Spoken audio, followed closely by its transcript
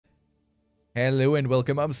Hello and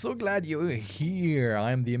welcome. I'm so glad you're here.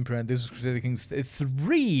 I'm the Emperor and this is Crusader Kings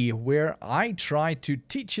 3, where I try to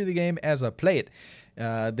teach you the game as I play it.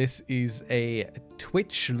 This is a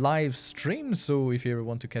Twitch live stream, so if you ever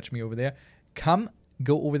want to catch me over there,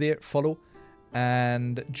 go over there, follow,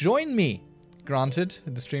 and join me. Granted,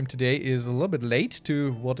 the stream today is a little bit late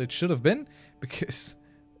to what it should have been, because,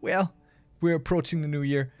 well, we're approaching the new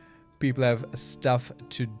year. People have stuff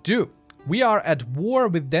to do. We are at war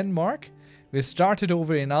with Denmark. We started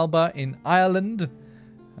over in Alba in Ireland,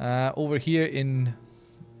 over here in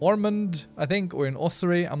Ormond, I think, or in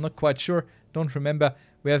Ossory, I'm not quite sure, don't remember.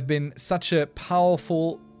 We have been such a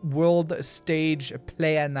powerful world stage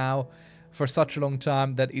player now for such a long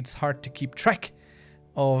time that it's hard to keep track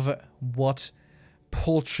of what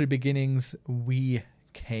paltry beginnings we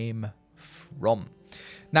came from.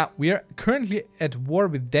 Now, we are currently at war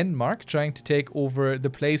with Denmark, trying to take over the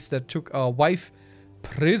place that took our wife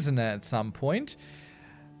prisoner at some point.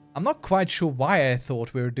 I'm not quite sure why I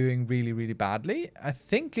thought we were doing really badly. I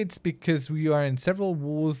think it's because we are in several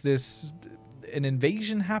wars. There's an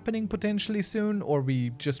invasion happening potentially soon, or we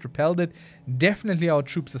just repelled it. Definitely our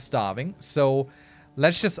troops are starving. So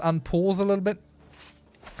let's just unpause a little bit,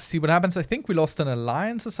 see what happens. I think we lost an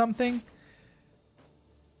alliance or something.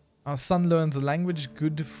 Our son learns a language,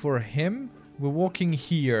 good for him. We're walking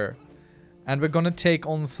here. And we're gonna take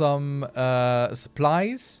on some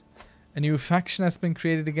supplies. A new faction has been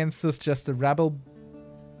created against us. Just a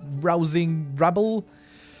rousing rabble.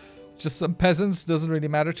 Just some peasants. Doesn't really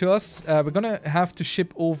matter to us. We're gonna have to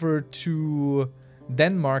ship over to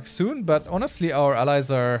Denmark soon. But honestly, our allies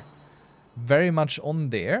are very much on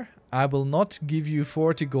there. I will not give you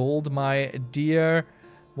 40 gold, my dear...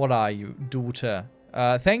 What are you, daughter?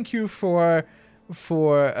 Thank you for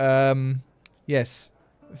yes...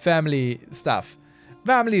 Family stuff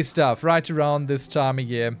right around this time of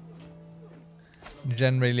year.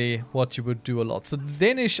 Generally what you would do a lot. So the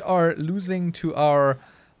Danish are losing to our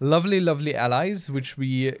lovely allies, which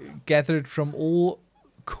we gathered from all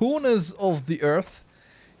corners of the earth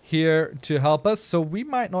here to help us. So we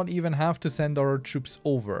might not even have to send our troops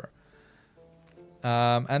over.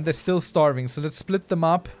 And they're still starving. So let's split them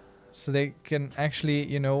up so they can actually,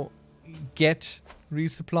 you know, get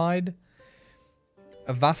resupplied.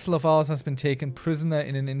 A vassal of ours has been taken prisoner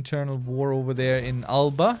in an internal war over there in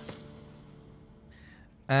Alba.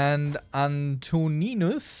 And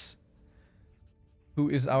Antoninus, who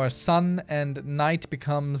is our son and knight,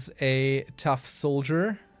 becomes a tough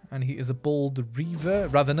soldier. And he is a bold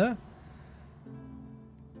ravener.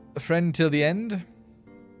 A friend till the end.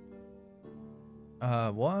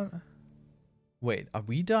 What? Wait, are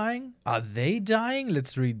we dying? Are they dying?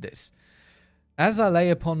 Let's read this. As I lay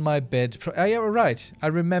upon my bed... Oh, yeah, right. I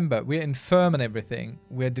remember. We're infirm and everything.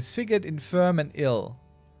 We're disfigured, infirm, and ill.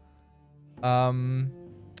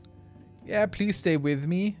 Yeah, please stay with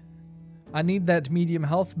me. I need that medium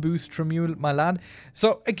health boost from you, my lad.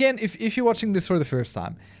 So, again, if you're watching this for the first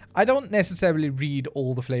time, I don't necessarily read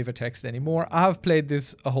all the flavor text anymore. I have played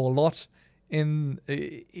this a whole lot in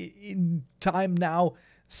time now.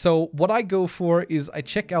 So what I go for is I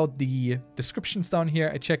check out the descriptions down here.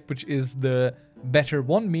 I check which is the better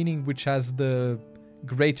one, meaning which has the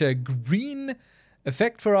greater green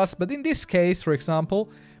effect for us. But in this case, for example,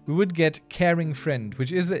 we would get Caring Friend,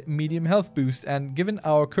 which is a medium health boost. And given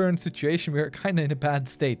our current situation, we're kind of in a bad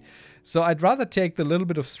state. So I'd rather take the little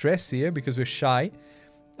bit of stress here because we're shy,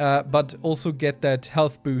 but also get that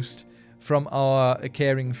health boost from our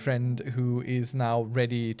Caring Friend, who is now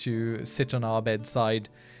ready to sit on our bedside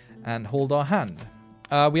and hold our hand.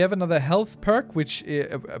 We have another health perk, which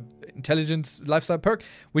intelligence lifestyle perk,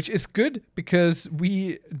 which is good because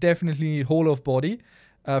we definitely need whole of body.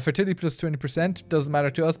 Fertility plus 20% doesn't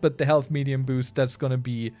matter to us, but the health medium boost, that's gonna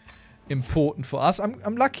be important for us.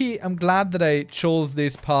 I'm lucky. I'm glad that I chose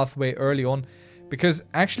this pathway early on, because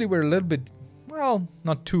actually we're a little bit, well,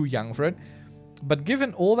 not too young for it. But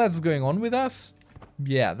given all that's going on with us,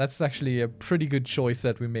 yeah, that's actually a pretty good choice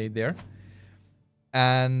that we made there.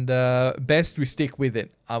 And best we stick with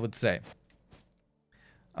it, I would say.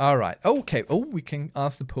 Alright, okay. Oh, we can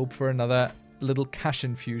ask the Pope for another little cash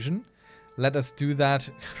infusion. Let us do that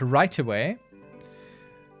right away.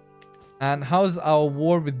 And how's our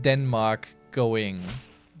war with Denmark going?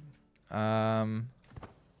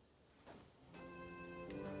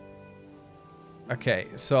 Okay,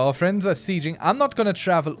 so our friends are sieging. I'm not gonna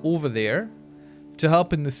travel over there to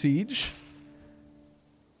help in the siege.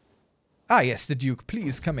 Ah, yes, the Duke.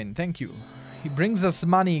 Please come in. Thank you. He brings us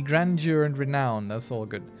money, grandeur, and renown. That's all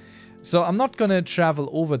good. So I'm not gonna travel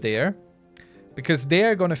over there. Because they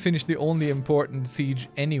are going to finish the only important siege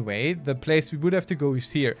anyway. The place we would have to go is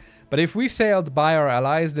here. But if we sailed by our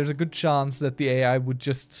allies, there's a good chance that the AI would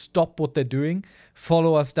just stop what they're doing,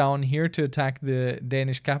 follow us down here to attack the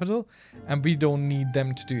Danish capital, and we don't need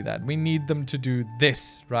them to do that. We need them to do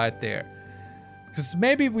this right there. Because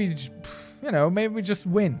maybe we, you know, maybe we just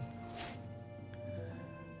win.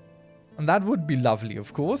 And that would be lovely,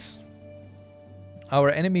 of course. Our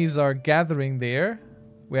enemies are gathering there.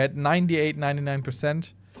 We're at 98,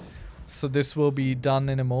 99%. So this will be done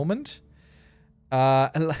in a moment.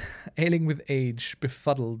 Ailing with age,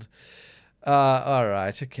 befuddled.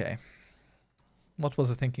 Alright, okay. What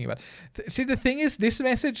was I thinking about? See, the thing is, this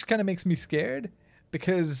message kind of makes me scared.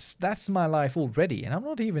 Because that's my life already. And I'm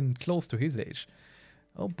not even close to his age.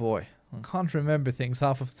 Oh boy. I can't remember things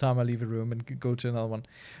half of the time I leave a room and go to another one.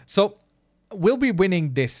 So, we'll be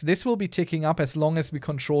winning this. This will be ticking up as long as we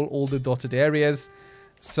control all the dotted areas.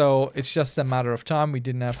 So, it's just a matter of time. We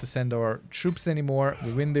didn't have to send our troops anymore.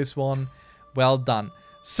 We win this one. Well done.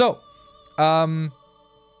 So,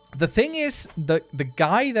 the thing is, the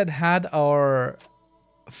guy that had our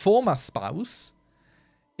former spouse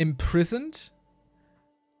imprisoned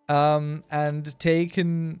and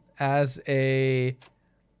taken as a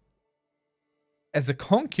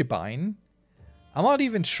concubine, I'm not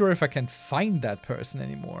even sure if I can find that person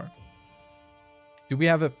anymore. Do we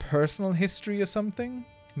have a personal history or something?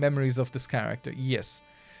 Memories of this character. Yes.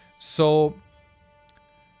 So,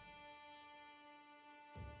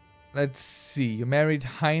 let's see. You married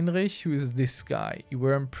Heinrich, who is this guy. You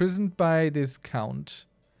were imprisoned by this count.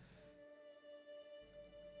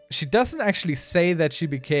 She doesn't actually say that she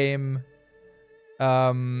became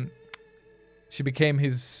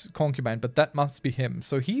his concubine, but that must be him.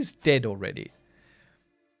 So he's dead already.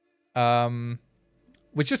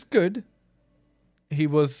 Which is good. He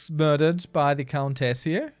was murdered by the Countess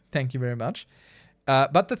here. Thank you very much.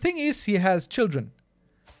 But the thing is, he has children.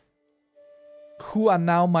 Who are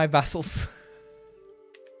now my vassals.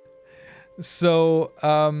 So,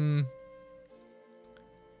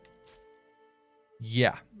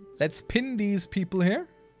 yeah. Let's pin these people here.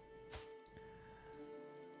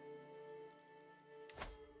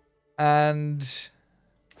 And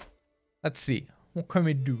let's see. What can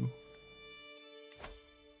we do?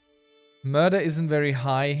 Murder isn't very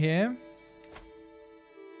high here.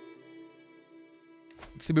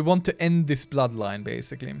 So we want to end this bloodline,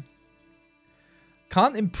 basically.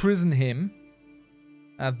 Can't imprison him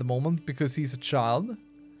at the moment because he's a child.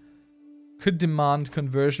 Could demand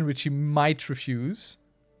conversion, which he might refuse.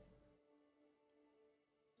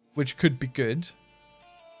 Which could be good.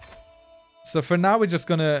 So for now, we're just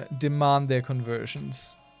gonna demand their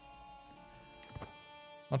conversions.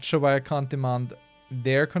 Not sure why I can't demand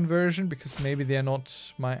their conversion, because maybe they're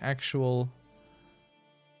not my actual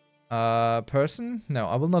person. No,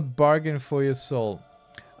 I will not bargain for your soul.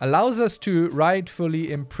 Allows us to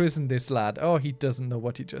rightfully imprison this lad. Oh, he doesn't know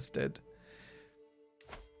what he just did.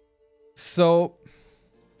 So,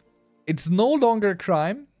 it's no longer a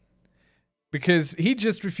crime. Because he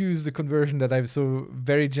just refused the conversion that I've so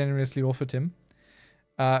very generously offered him.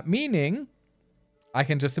 Meaning, I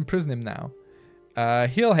can just imprison him now.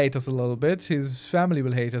 He'll hate us a little bit. His family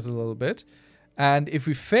will hate us a little bit. And if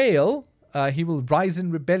we fail, he will rise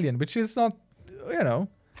in rebellion. Which is not, you know,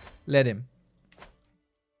 let him.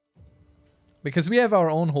 Because we have our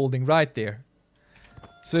own holding right there.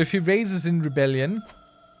 So if he raises in rebellion,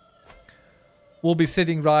 we'll be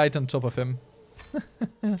sitting right on top of him.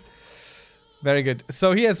 Very good.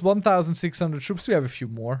 So he has 1,600 troops. We have a few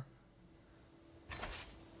more.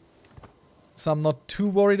 So I'm not too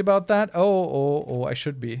worried about that. Oh, I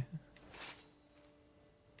should be.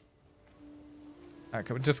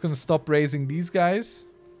 Okay, we're just going to stop raising these guys.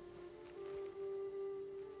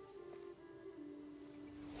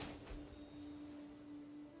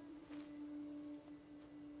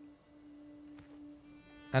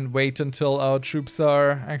 And wait until our troops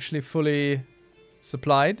are actually fully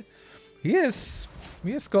supplied. He has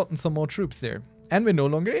gotten some more troops there. And we're no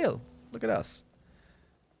longer ill. Look at us.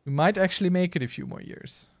 We might actually make it a few more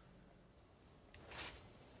years.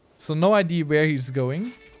 So no idea where he's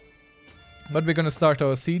going. But we're going to start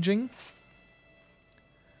our sieging.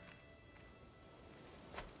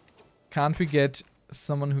 Can't we get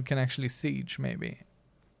someone who can actually siege, maybe?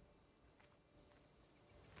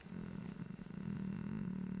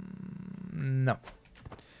 No.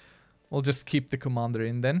 We'll just keep the commander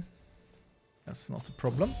in then. That's not a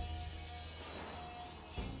problem.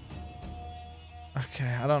 Okay,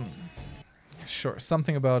 I don't... Sure,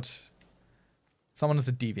 something about... Someone is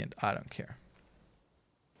a deviant. I don't care.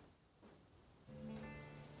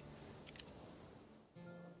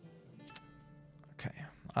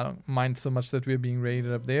 I don't mind so much that we're being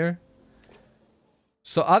raided up there.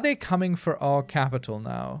 So are they coming for our capital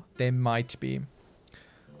now? They might be.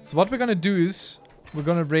 So what we're going to do is we're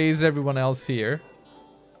going to raise everyone else here.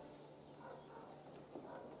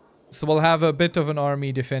 So we'll have a bit of an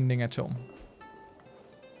army defending at home.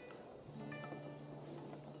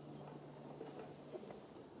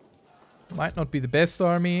 Might not be the best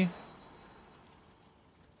army.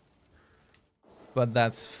 But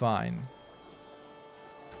that's fine.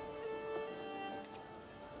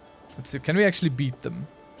 Let's see, can we actually beat them?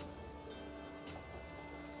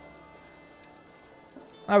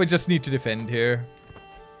 Ah, we just need to defend here.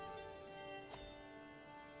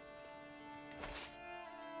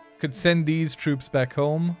 Could send these troops back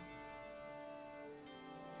home.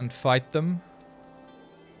 And fight them.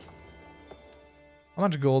 How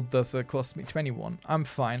much gold does it cost me? 21. I'm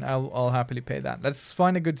fine. I'll happily pay that. Let's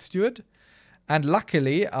find a good steward. And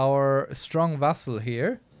luckily, our strong vassal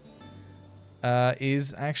here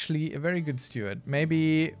is actually a very good steward.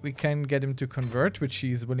 Maybe we can get him to convert, which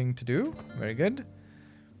he's willing to do. Very good.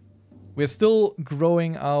 We're still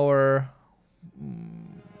growing our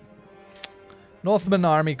Northman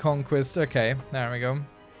army conquest. Okay, there we go.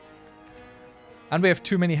 And we have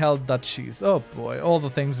too many held duchies. Oh boy, all the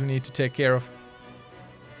things we need to take care of.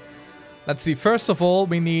 Let's see. First of all,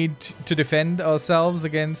 we need to defend ourselves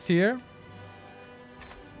against here.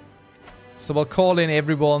 So we'll call in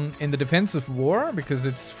everyone in the defensive war because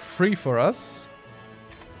it's free for us.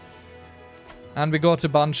 And we got a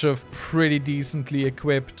bunch of pretty decently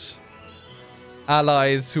equipped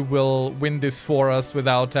allies who will win this for us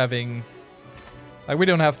without having... Like, we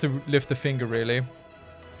don't have to lift a finger, really.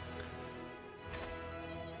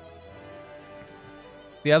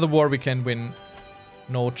 The other war we can win.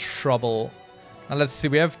 No trouble. Now let's see,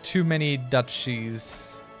 we have too many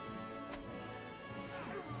duchies.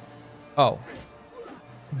 Oh.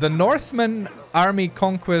 The Northman army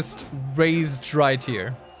conquest raised right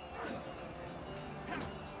here.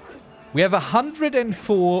 We have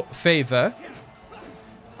 104 favor.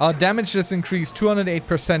 Our damage has increased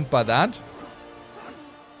 208% by that.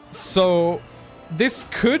 So this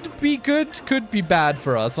could be good, could be bad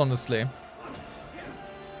for us, honestly.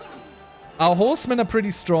 Our horsemen are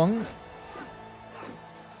pretty strong.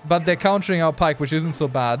 But they're countering our pike, which isn't so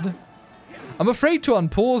bad. I'm afraid to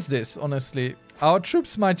unpause this, honestly. Our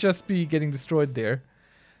troops might just be getting destroyed there.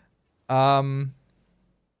 Alright.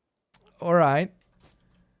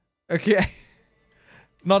 Okay.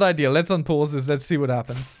 Not ideal. Let's unpause this. Let's see what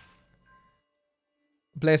happens.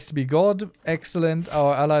 Blessed be God. Excellent.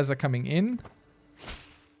 Our allies are coming in.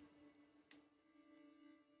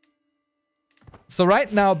 So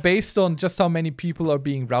right now, based on just how many people are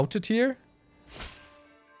being routed here,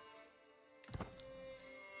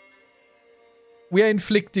 we are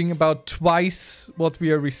inflicting about twice what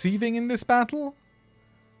we are receiving in this battle.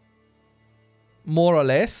 More or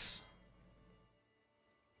less.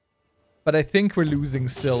 But I think we're losing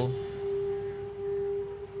still.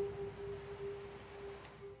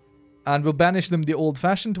 And we'll banish them the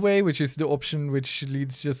old-fashioned way, which is the option which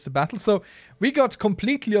leads just to battle. So we got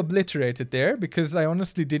completely obliterated there, because I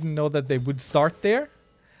honestly didn't know that they would start there.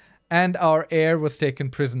 And our heir was taken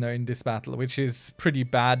prisoner in this battle, which is pretty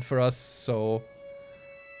bad for us, so...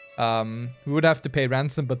 we would have to pay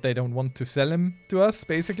ransom, but they don't want to sell him to us,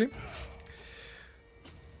 basically.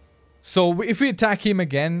 So if we attack him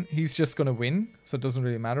again, he's just gonna win. So it doesn't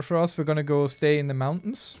really matter for us. We're gonna go stay in the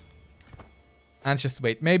mountains. And just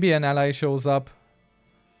wait. Maybe an ally shows up.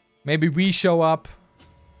 Maybe we show up.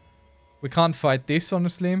 We can't fight this,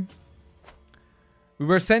 honestly. We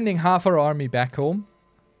were sending half our army back home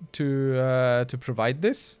to provide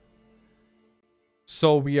this.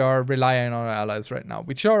 So we are relying on our allies right now,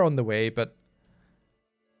 which are on the way, but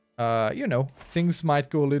you know, things might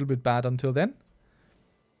go a little bit bad until then.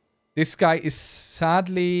 This guy is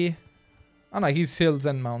sadly... Oh no, he's hills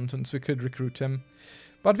and mountains. We could recruit him.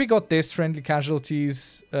 But we got this. Friendly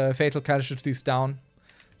casualties, fatal casualties down.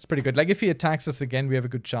 It's pretty good. Like, if he attacks us again, we have a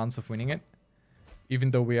good chance of winning it.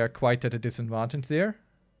 Even though we are quite at a disadvantage there.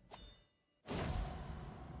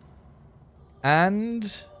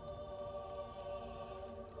 And...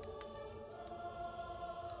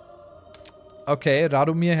 Okay,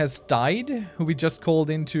 Radomir has died, who we just called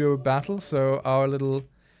into a battle, so our little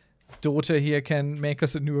daughter here can make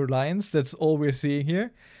us a new alliance. That's all we're seeing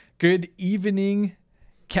here. Good evening,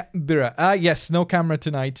 Canberra. Ah, yes, no camera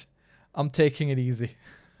tonight. I'm taking it easy.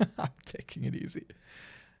 I'm taking it easy.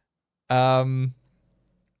 How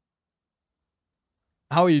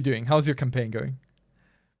are you doing? How's your campaign going?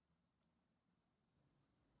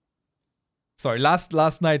 Sorry,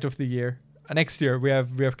 last night of the year. Next year we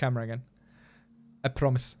have camera again. I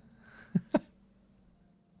promise.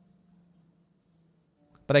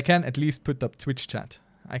 But I can at least put up Twitch chat.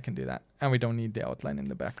 I can do that. And we don't need the outline in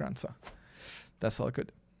the background, so that's all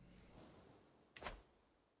good.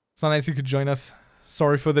 It's not nice you could join us.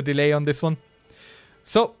 Sorry for the delay on this one.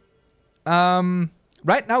 So,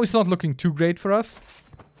 right now it's not looking too great for us.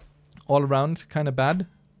 All around, kind of bad.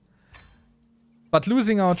 But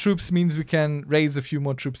losing our troops means we can raise a few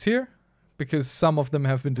more troops here. Because some of them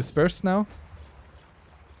have been dispersed now.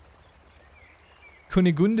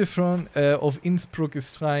 Kunigunde of Innsbruck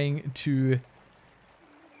is trying to...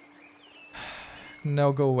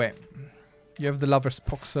 No, go away. You have the lover's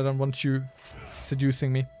pox. I don't want you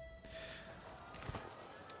seducing me.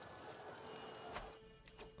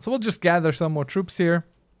 So we'll just gather some more troops here.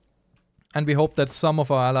 And we hope that some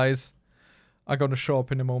of our allies are going to show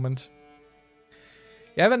up in a moment.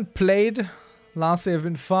 You haven't played. Lastly, I've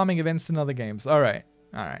been farming events in other games. Alright.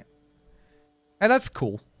 Alright. And that's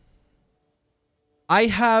cool. I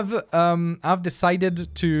have I've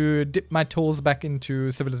decided to dip my toes back into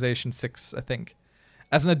Civilization 6, I think.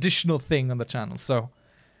 As an additional thing on the channel. So,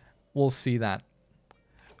 we'll see that.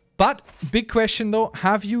 But, big question though.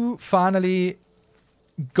 Have you finally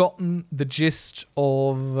gotten the gist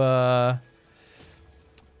of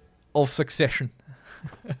Succession?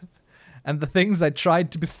 And the things I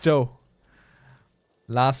tried to bestow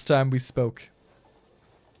last time we spoke.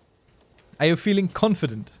 Are you feeling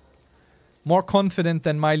confident? More confident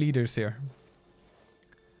than my leaders here.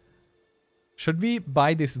 Should we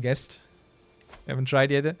buy this guest? We haven't tried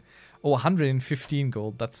yet. Oh, 115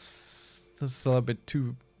 gold. That's a little bit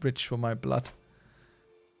too rich for my blood.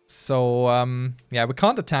 So, yeah, we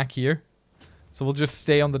can't attack here. So we'll just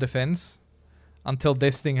stay on the defense until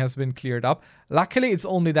this thing has been cleared up. Luckily, it's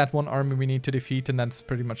only that one army we need to defeat, and that's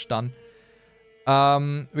pretty much done.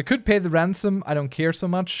 We could pay the ransom. I don't care so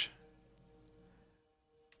much.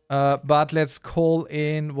 But let's call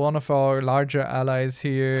in one of our larger allies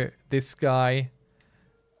here, this guy,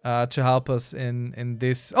 to help us in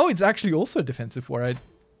this. Oh, it's actually also a defensive war.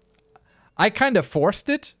 I kind of forced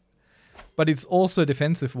it, but it's also a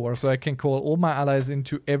defensive war, so I can call all my allies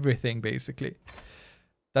into everything, basically.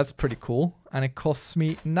 That's pretty cool, and it costs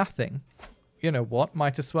me nothing. You know what?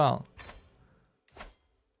 Might as well.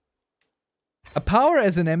 A power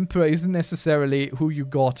as an emperor isn't necessarily who you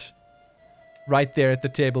got right there at the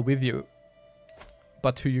table with you,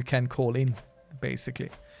 but who you can call in, basically.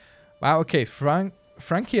 Wow, okay,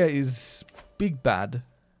 Francia is big bad.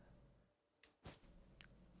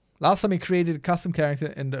 Last time he created a custom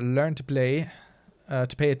character and learned to play,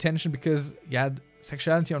 to pay attention because he had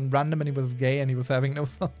sexuality on random and he was gay and he was having no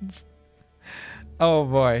sons. Oh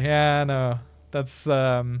boy, yeah, no. That's,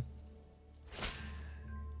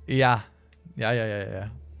 yeah. Yeah.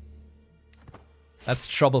 That's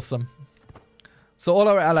troublesome. So all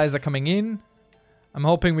our allies are coming in. I'm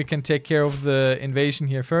hoping we can take care of the invasion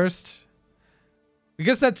here first.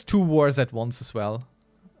 Because that's 2 wars at once as well.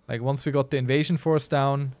 Like, once we got the invasion force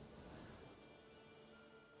down.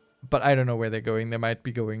 But I don't know where they're going. They might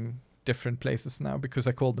be going different places now because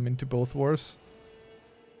I called them into both wars.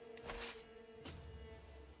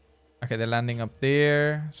 Okay, they're landing up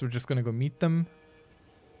there. So we're just gonna go meet them.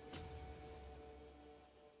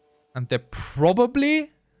 And they're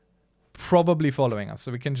probably following us.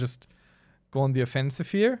 So we can just go on the offensive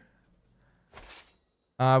here.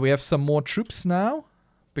 We have some more troops now.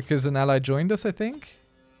 Because an ally joined us, I think.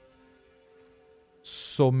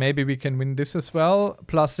 So maybe we can win this as well.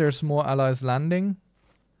 Plus there's more allies landing.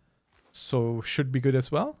 So should be good as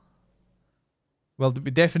well. Well,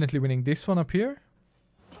 we're definitely winning this one up here.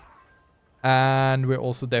 And we're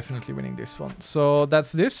also definitely winning this one. So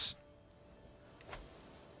that's this.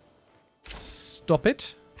 Stop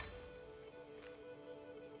it.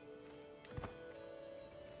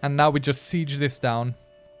 And now we just siege this down.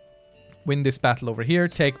 Win this battle over here.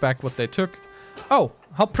 Take back what they took. Oh,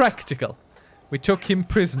 how practical. We took him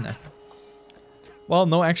prisoner. Well,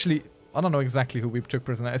 no, actually, I don't know exactly who we took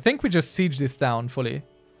prisoner. I think we just sieged this down fully.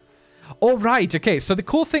 Oh, right. Okay, so the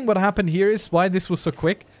cool thing what happened here is why this was so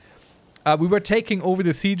quick. We were taking over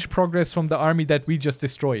the siege progress from the army that we just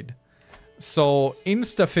destroyed. So,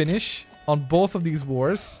 insta-finish on both of these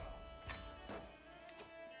wars.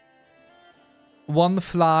 One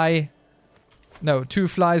fly... No, 2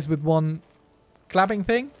 flies with 1 clapping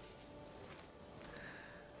thing.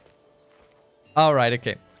 Alright,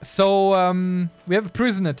 okay. So, we have a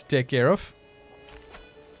prisoner to take care of.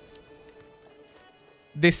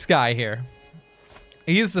 This guy here.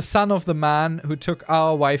 He is the son of the man who took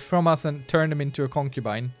our wife from us and turned him into a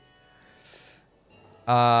concubine.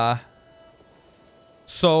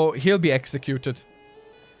 So, he'll be executed.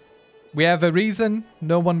 We have a reason.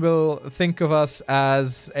 No one will think of us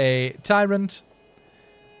as a tyrant.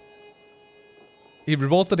 He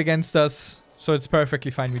revolted against us, so it's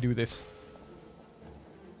perfectly fine we do this.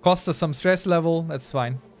 Cost us some stress level, that's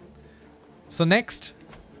fine. So next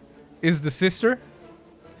is the sister,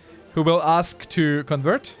 who will ask to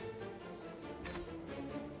convert.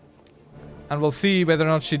 And we'll see whether or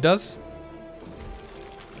not she does.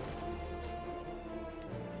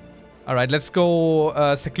 Alright, let's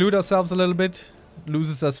go seclude ourselves a little bit.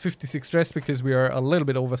 Loses us 56 stress because we are a little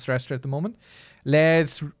bit overstressed at the moment.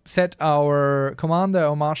 Let's set our commander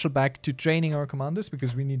or marshal back to training our commanders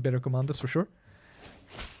because we need better commanders for sure.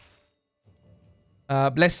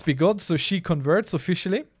 Blessed be God, so she converts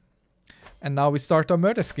officially. And now we start our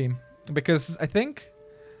murder scheme. Because I think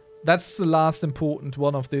that's the last important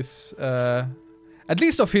one of this, at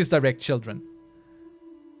least of his direct children.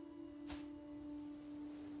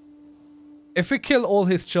 If we kill all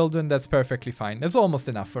his children, that's perfectly fine. That's almost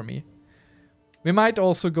enough for me. We might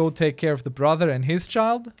also go take care of the brother and his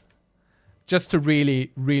child. Just to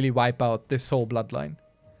really, really wipe out this whole bloodline.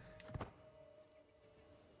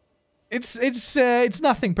 It's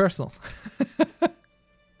nothing personal.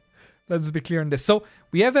 Let's be clear on this. So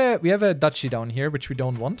we have a duchy down here, which we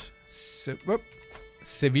don't want.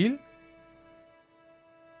 Seville.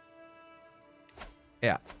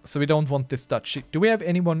 Yeah, so we don't want this duchy. Do we have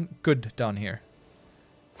anyone good down here?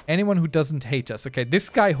 Anyone who doesn't hate us. Okay, this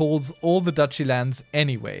guy holds all the duchy lands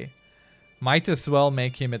anyway. Might as well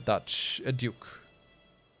make him a duke.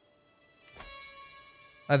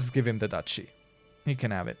 Let's give him the duchy. He can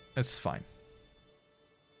have it. It's fine.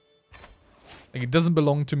 Like, it doesn't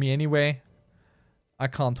belong to me anyway. I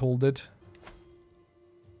can't hold it.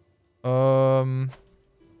 So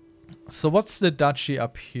what's the duchy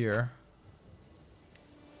up here?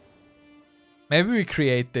 Maybe we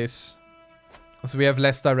create this. So we have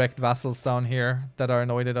less direct vassals down here that are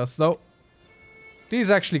annoyed at us. Though, these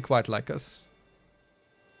actually quite like us.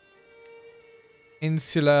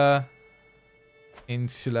 Insula.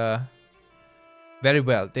 Insula. Very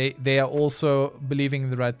well. They are also believing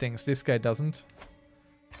in the right things. This guy doesn't.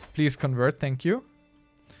 Please convert. Thank you.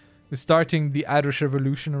 We're starting the Irish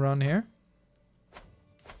Revolution around here.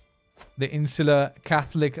 The Insular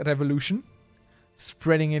Catholic Revolution.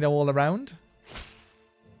 Spreading it all around.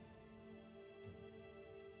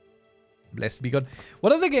 Blessed be God.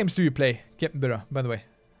 What other games do you play, Keppenborough, by the way?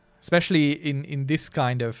 Especially in this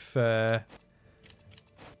kind of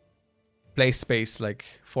play space, like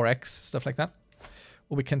 4X, stuff like that.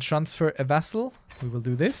 Or we can transfer a vassal. We will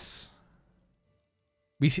do this.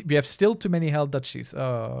 We have still too many held duchies.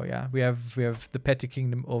 Oh yeah, we have the petty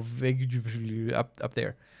kingdom of up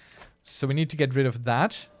there. So we need to get rid of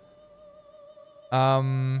that.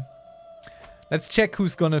 Let's check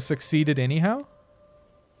who's gonna succeed it anyhow.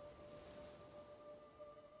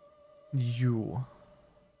 You.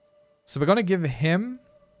 So we're gonna give him.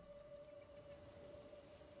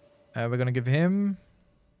 We're gonna give him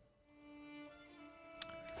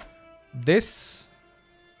this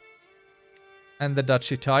and the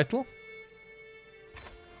duchy title.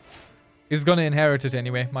 He's gonna inherit it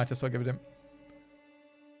anyway. Might as well give it him.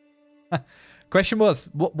 Question was,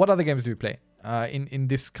 what other games do you play in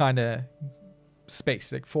this kind of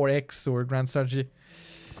space, like 4X or Grand Strategy?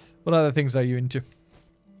 What other things are you into?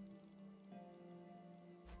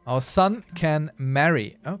 Our son can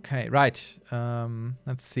marry. Okay, right.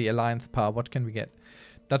 Let's see. Alliance power. What can we get?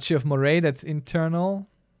 Duchy of Moray. That's internal.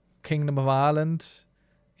 Kingdom of Ireland.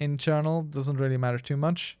 Internal. Doesn't really matter too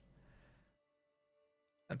much.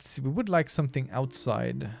 Let's see. We would like something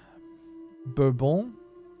outside. Bourbon.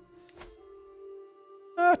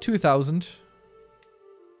 2,000.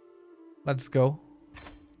 Let's go.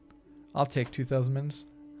 I'll take 2,000 minutes.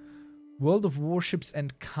 World of Warships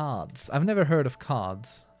and Cards. I've never heard of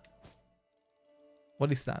cards.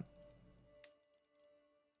 What is that?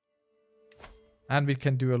 And we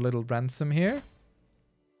can do a little ransom here.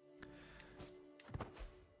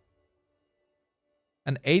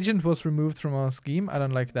 An agent was removed from our scheme. I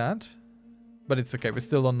don't like that. But it's okay. We're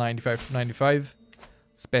still on 95.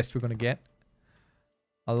 It's best we're gonna get.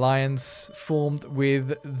 Alliance formed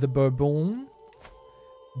with the Bourbon.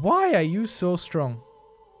 Why are you so strong?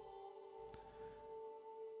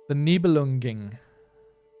 The Nibelungen.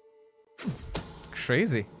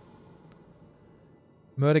 Crazy.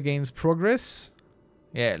 Murder gains progress.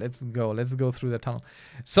 Yeah, let's go. Let's go through the tunnel.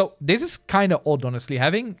 So, this is kind of odd, honestly.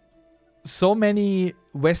 Having so many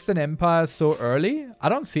Western empires so early, I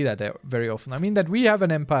don't see that very often. I mean, that we have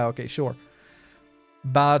an empire, okay, sure.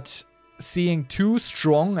 But seeing two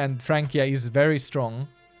strong, and Francia is very strong,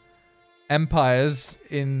 empires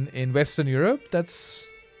in Western Europe, that's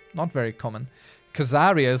Not very common.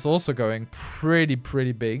 Khazaria is also going pretty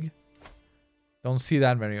big. Don't see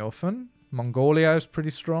that very often. Mongolia is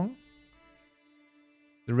pretty strong.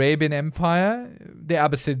 The Arabian Empire, the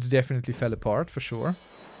Abbasids definitely fell apart for sure.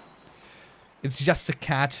 It's just a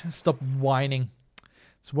cat. Stop whining.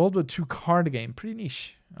 It's World War II card game. Pretty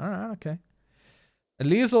niche. Alright, okay. At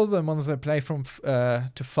least all the ones I play from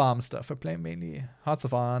to farm stuff. I play mainly Hearts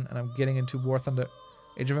of Iron, and I'm getting into War Thunder,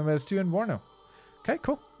 Age of Empires 2, and War now. Okay,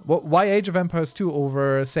 cool. Why Age of Empires 2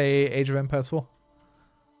 over, say, Age of Empires 4?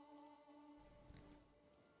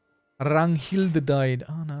 Ranghilde died.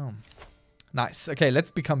 Oh no. Nice. Okay, let's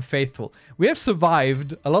become faithful. We have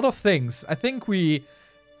survived a lot of things. I think we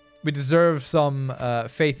deserve some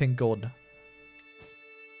faith in God.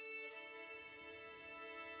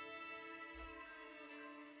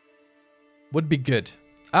 Would be good.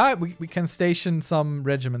 We can station some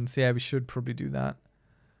regiments. Yeah, we should probably do that.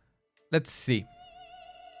 Let's see.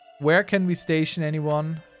 Where can we station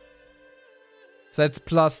anyone? So that's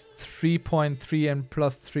plus 3.3 and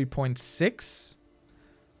plus 3.6.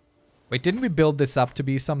 Wait, didn't we build this up to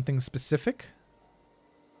be something specific?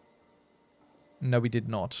 No, we did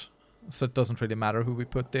not. So it doesn't really matter who we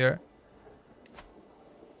put there.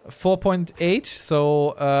 4.8.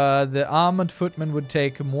 So the armored footmen would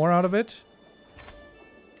take more out of it.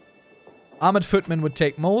 Armored footmen would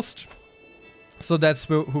take most. So that's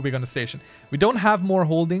who we're going to station. We don't have more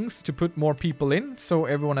holdings to put more people in. So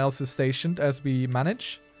everyone else is stationed as we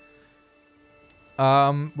manage.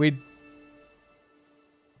 Could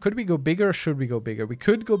we go bigger or should we go bigger? We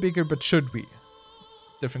could go bigger, but should we?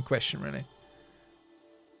 Different question, really.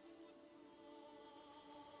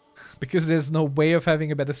 Because there's no way of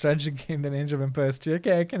having a better strategy game than Age of Empires 2.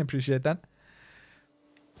 Okay, I can appreciate that.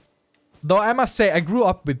 Though I must say, I grew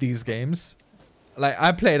up with these games. Like,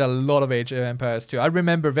 I played a lot of Age of Empires 2. I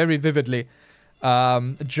remember very vividly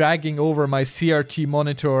dragging over my CRT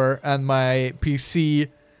monitor and my PC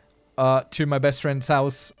to my best friend's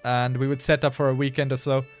house, and we would set up for a weekend or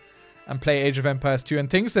so and play Age of Empires 2. And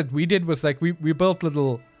things that we did was like we built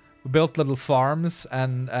little farms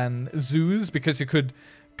and zoos, because you could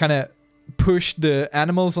kind of push the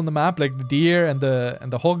animals on the map, like the deer and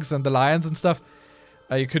the hogs and the lions and stuff.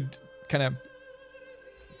 You could kind of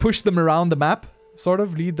push them around the map, sort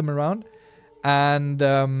of lead them around, and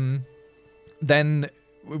then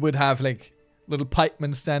we would have like little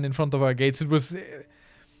pikemen stand in front of our gates. It was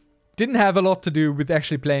didn't have a lot to do with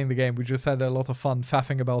actually playing the game. We just had a lot of fun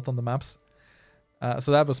faffing about on the maps,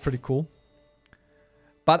 so that was pretty cool.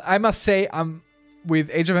 But I must say, with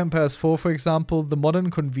Age of Empires 4, for example, the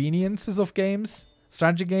modern conveniences of games,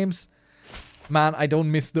 strategy games, man, I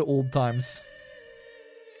don't miss the old times.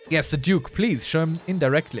 Yes, the Duke, please show him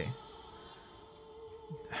indirectly.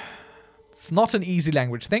 It's not an easy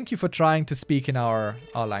language. Thank you for trying to speak in our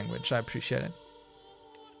language. I appreciate it.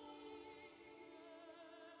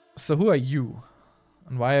 So who are you?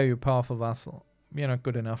 And why are you a powerful vassal? You're not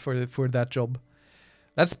good enough for that job.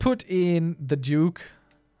 Let's put in the Duke.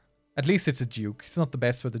 At least it's a Duke. He's not the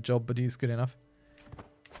best for the job, but he's good enough.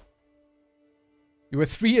 You were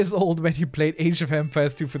 3 years old when you played Age of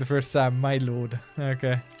Empires 2 for the first time, my lord.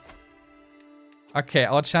 Okay. Okay,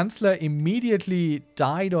 our Chancellor immediately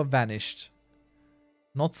died or vanished.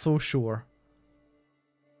 Not so sure.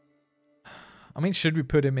 I mean, should we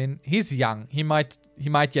put him in? He's young. He might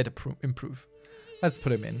yet improve. Let's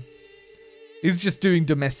put him in. He's just doing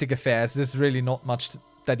domestic affairs. There's really not much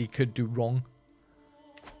that he could do wrong.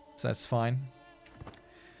 So that's fine.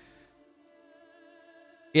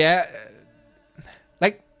 Yeah.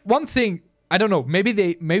 Like, one thing, I don't know, maybe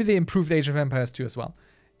they improved Age of Empires 2 as well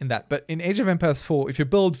in that. But in Age of Empires 4, if you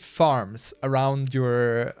build farms around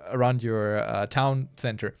your town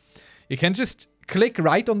center, you can just click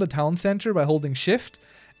right on the town center by holding shift,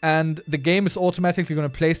 and the game is automatically going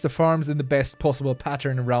to place the farms in the best possible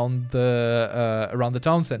pattern around the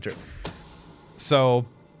town center. So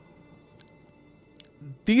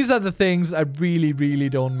these are the things I really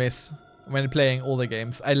don't miss when playing older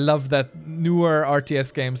games. I love that newer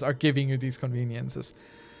RTS games are giving you these conveniences.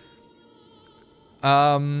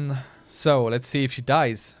 So let's see if she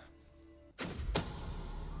dies.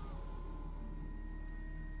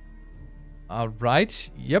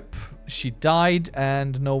 Alright, yep, she died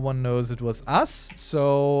and no one knows it was us.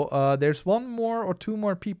 So there's one more or two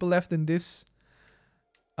more people left in this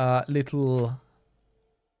little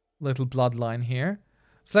bloodline here.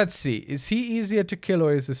 So let's see, is he easier to kill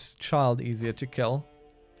or is this child easier to kill?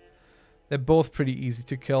 They're both pretty easy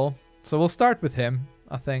to kill. So we'll start with him,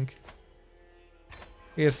 I think.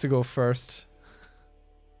 He has to go first.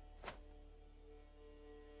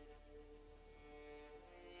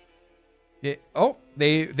 Yeah. Oh,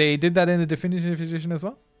 they did that in the definitive edition as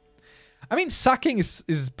well. I mean, sucking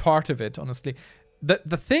is part of it, honestly.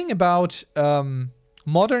 The thing about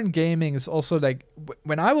modern gaming is also like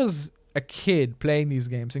when I was a kid playing these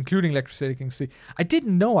games, including like Crusader Kings 3, I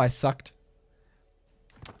didn't know I sucked.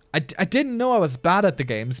 I didn't know I was bad at the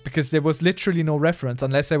games because there was literally no reference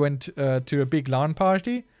unless I went to a big LAN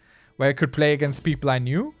party where I could play against people I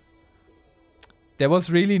knew. There was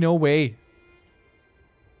really no way.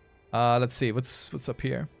 Let's see, what's up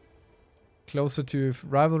here? Closer to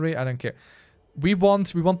rivalry, I don't care. We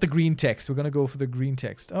want the green text. We're gonna go for the green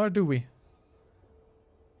text. Or do we?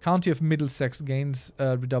 County of Middlesex gains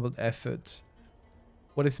redoubled effort.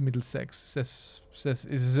 What is Middlesex? Says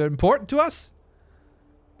is it important to us?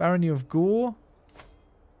 Barony of Gore.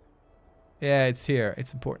 Yeah, it's here.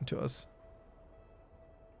 It's important to us.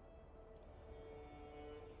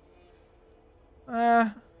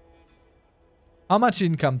 How much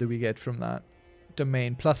income do we get from that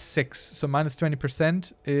domain? +6. So minus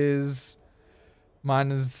 20% is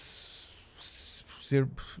minus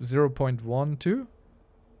 0.12.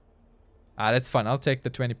 Ah, that's fine. I'll take the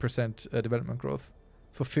 20% development growth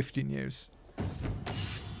for 15 years.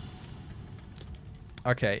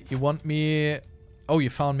 Okay, you want me... Oh, you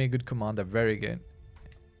found me a good commander. Very good.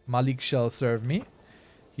 Malik shall serve me.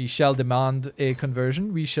 He shall demand a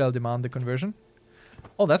conversion. We shall demand the conversion.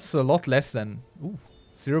 Oh, that's a lot less than... Ooh,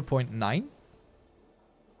 0.9?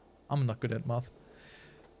 I'm not good at math.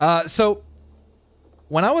 So,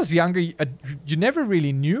 when I was younger, you never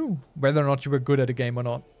really knew whether or not you were good at a game or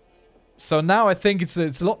not. So now I think it's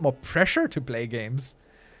a lot more pressure to play games.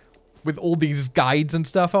 With all these guides and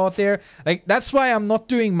stuff out there. Like, that's why I'm not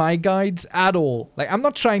doing my guides at all. Like, I'm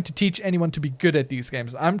not trying to teach anyone to be good at these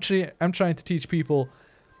games. I'm trying to teach people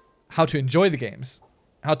how to enjoy the games.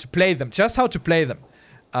 How to play them. Just how to play them.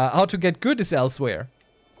 How to get good is elsewhere.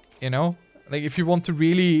 You know? Like, if you want to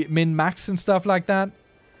really min-max and stuff like that.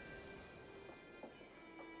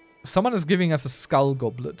 Someone is giving us a skull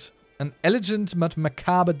goblet. An elegant but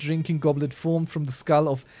macabre drinking goblet formed from the skull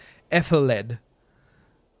of Ethelred.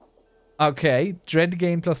 Okay, dread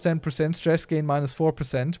gain +10%, stress gain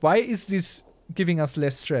 -4%. Why is this giving us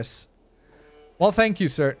less stress? Well, thank you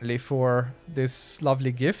certainly for this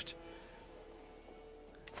lovely gift.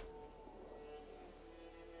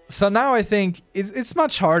 So now I think it's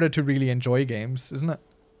much harder to really enjoy games, isn't it?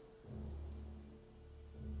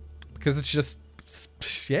 Because it's just...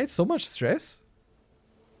 Yeah, it's so much stress.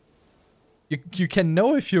 You can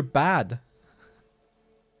know if you're bad.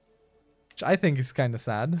 Which I think is kind of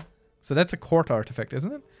sad. So that's a court artifact,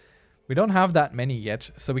 isn't it? We don't have that many yet,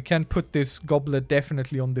 so we can put this goblet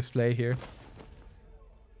definitely on display here.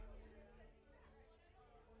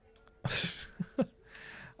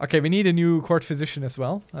 Okay, we need a new court physician as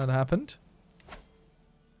well. That happened.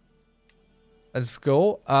 Let's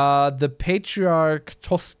go. The Patriarch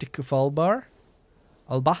Tostic of Alba.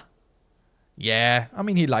 Yeah, I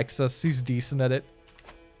mean, he likes us. He's decent at it.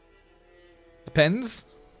 Depends.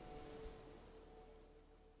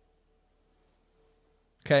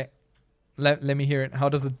 Okay, let me hear it. How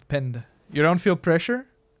does it depend? You don't feel pressure?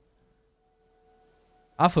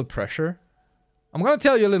 I feel pressure. I'm gonna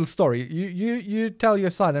tell you a little story. You tell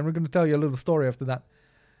your side, and we're gonna tell you a little story after that.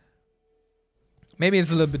 Maybe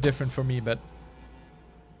it's a little bit different for me, but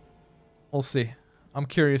we'll see. I'm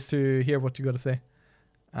curious to hear what you gotta say,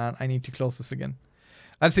 and I need to close this again.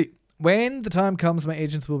 Let's see. When the time comes, my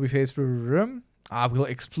agents will be faced with a room. We'll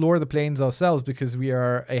explore the plains ourselves because we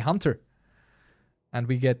are a hunter. And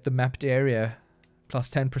we get the mapped area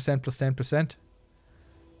 +10%, +10%.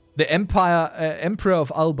 The Emperor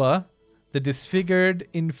of Alba, the disfigured,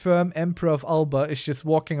 infirm Emperor of Alba, is just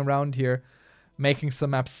walking around here, making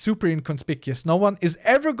some maps super inconspicuous. No one is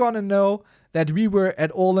ever gonna know that we were at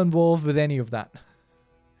all involved with any of that.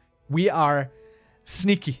 We are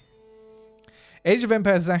sneaky. Age of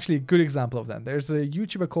Empires is actually a good example of that. There's a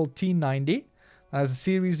YouTuber called T90. Has a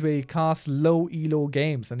series where he casts low elo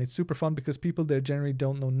games, and it's super fun because people there generally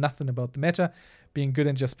don't know nothing about the meta, being good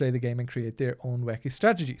and just play the game and create their own wacky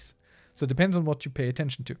strategies. So it depends on what you pay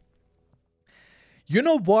attention to. You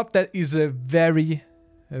know what? That is a very,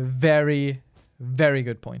 very, very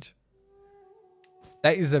good point.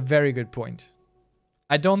 That is a very good point.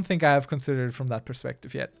 I don't think I have considered it from that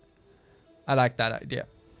perspective yet. I like that idea.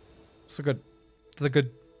 It's a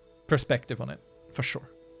good perspective on it, for sure.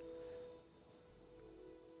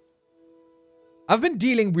 I've been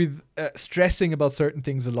dealing with stressing about certain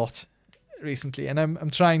things a lot recently, and I'm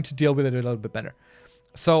trying to deal with it a little bit better.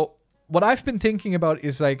 So what I've been thinking about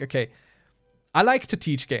is like, okay, I like to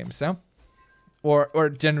teach games, yeah? Or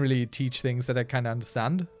generally teach things that I kind of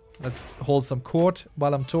understand. Let's hold some court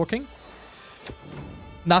while I'm talking.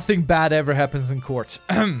 Nothing bad ever happens in court.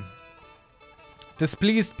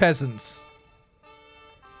 Displeased peasants.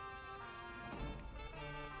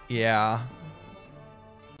 Yeah.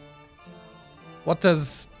 What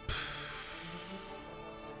does...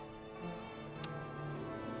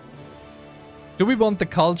 Do we want the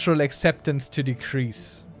cultural acceptance to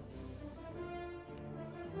decrease?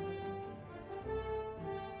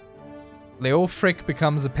 Leofric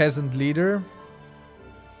becomes a peasant leader.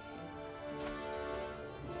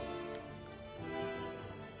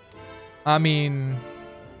 I mean...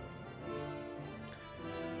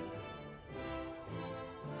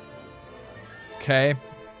 Okay.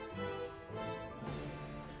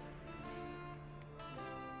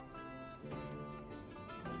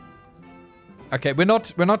 Okay, we're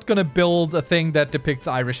not gonna build a thing that depicts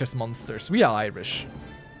Irish as monsters. We are Irish.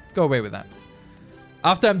 Go away with that.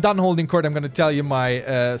 After I'm done holding court, I'm gonna tell you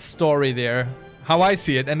my story there. How I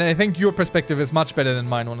see it. And I think your perspective is much better than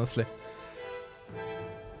mine, honestly.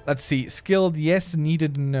 Let's see. Skilled, yes.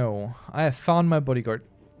 Needed, no. I have found my bodyguard.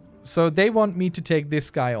 So they want me to take this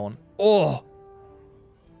guy on. Oh!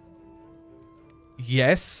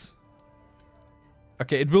 Yes.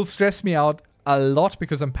 Okay, it will stress me out a lot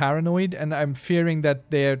because I'm paranoid and I'm fearing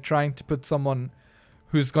that they're trying to put someone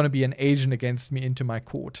who's going to be an agent against me into my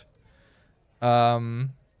court.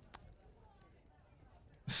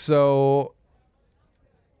 So...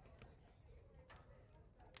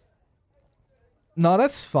 No,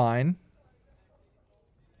 that's fine.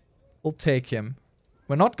 We'll take him.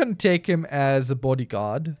 We're not going to take him as a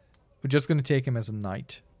bodyguard. We're just going to take him as a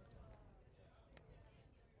knight.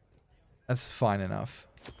 That's fine enough.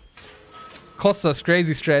 Costs us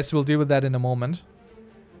crazy stress. We'll deal with that in a moment.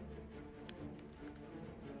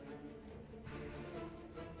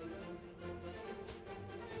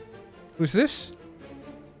 Who's this?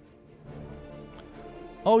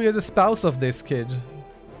 Oh, you're the spouse of this kid.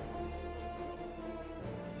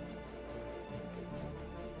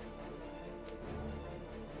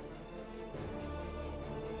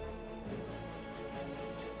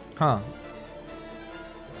 Huh.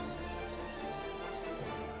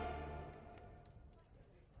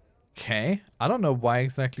 Okay. I don't know why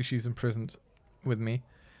exactly she's imprisoned with me.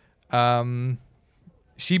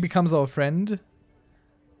 She becomes our friend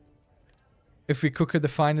if we cook her the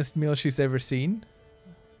finest meal she's ever seen.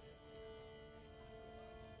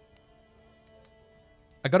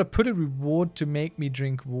 I gotta put a reward to make me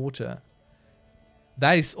drink water.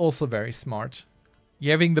 That is also very smart.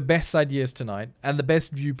 You're having the best ideas tonight and the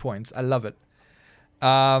best viewpoints. I love it.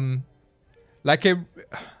 Like a...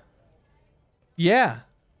 Yeah.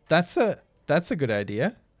 That's a good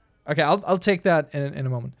idea. Okay, I'll take that in a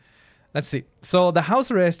moment. Let's see. So the house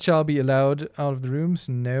arrest shall be allowed out of the rooms.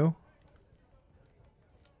 No.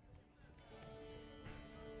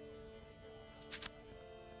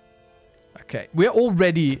 Okay, we're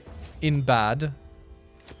already in bad.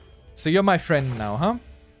 So you're my friend now, huh?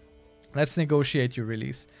 Let's negotiate your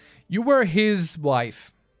release. You were his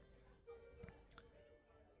wife.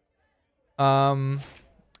 You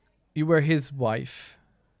were his wife.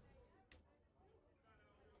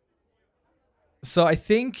 So I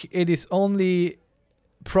think it is only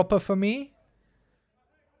proper for me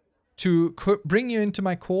to bring you into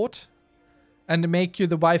my court and make you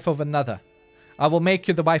the wife of another. I will make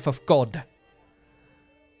you the wife of God,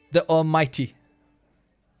 the Almighty,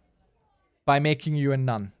 by making you a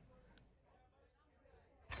nun.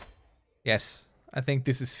 Yes, I think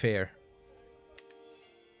this is fair.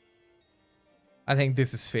 I think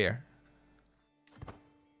this is fair.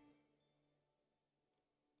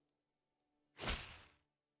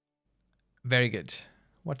 Very good.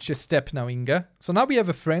 What's your step now, Inga? So now we have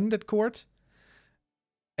a friend at court.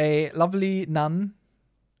 A lovely nun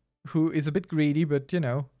who is a bit greedy, but you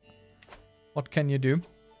know, what can you do?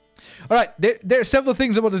 All right, there are several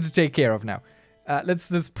things I wanted to take care of now.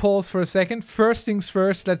 Let's pause for a second. First things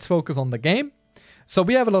first, let's focus on the game. So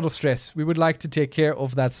we have a lot of stress. We would like to take care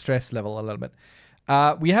of that stress level a little bit.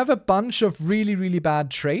 We have a bunch of really, really bad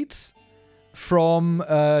traits from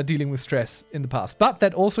dealing with stress in the past. But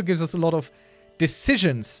that also gives us a lot of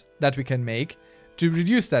decisions that we can make to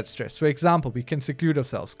reduce that stress. For example, we can seclude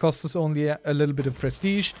ourselves. Costs us only a little bit of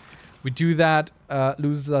prestige. We do that,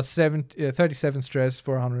 loses us 37 stress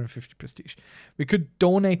for 150 prestige. We could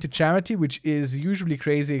donate to charity, which is usually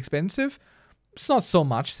crazy expensive. It's not so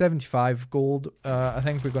much, 75 gold. I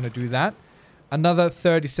think we're going to do that. Another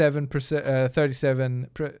 37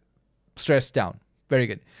 stress down. Very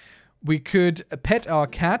good. We could pet our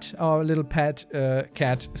cat, our little pet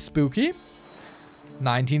cat Spooky.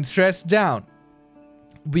 19 stress down.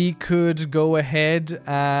 We could go ahead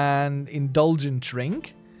and indulge in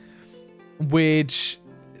drink. which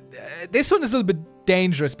this one is a little bit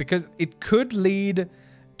dangerous because it could lead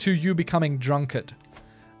to you becoming drunkard.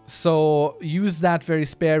 So use that very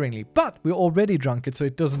sparingly. But we're already drunkard, so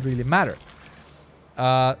it doesn't really matter.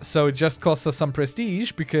 So it just costs us some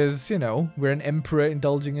prestige because, you know, we're an emperor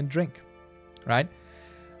indulging in drink, right?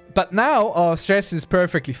 But now our stress is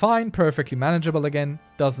perfectly fine, perfectly manageable again.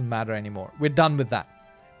 Doesn't matter anymore. We're done with that.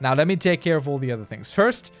 Now let me take care of all the other things.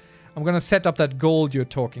 First, I'm going to set up that goal you're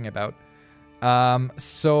talking about.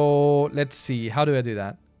 So let's see. How do I do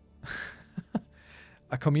that?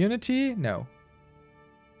 A community? No.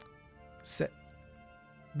 Set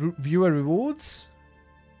viewer rewards?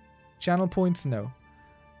 Channel points? No.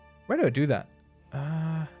 Where do I do that?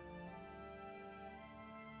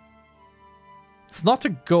 It's not a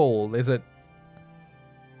goal, is it?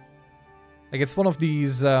 Like it's one of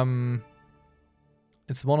these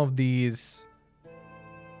it's one of these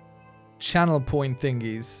channel point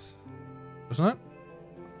thingies, isn't it?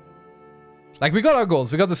 Like we got our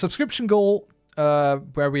goals. We got the subscription goal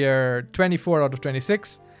where we are 24 out of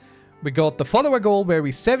 26. We got the follower goal where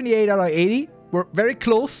we 78 out of 80. We're very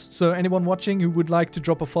close. So anyone watching who would like to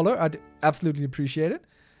drop a follow, I'd absolutely appreciate it.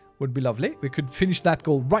 Would be lovely. We could finish that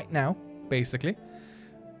goal right now, basically.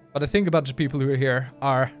 But I think a bunch of people who are here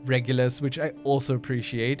are regulars, which I also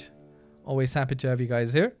appreciate. Always happy to have you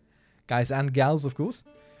guys here. Guys and gals, of course.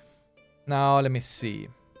 Now, let me see.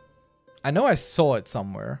 I know I saw it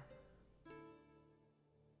somewhere.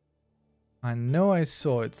 I know I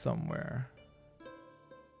saw it somewhere.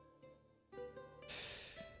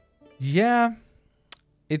 Yeah.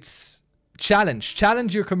 It's challenge.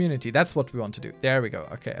 Challenge your community. That's what we want to do. There we go.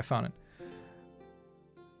 Okay, I found it.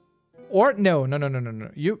 Or, no.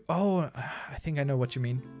 You, oh, I think I know what you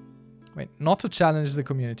mean. Wait, not to challenge the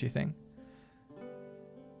community thing.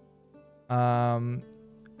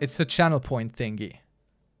 It's a channel point thingy.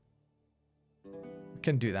 We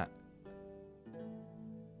can do that.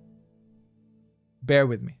 Bear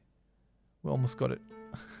with me. We almost got it.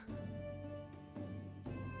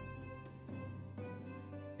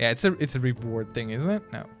 Yeah, it's a reward thing, isn't it?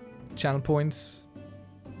 No. Channel points.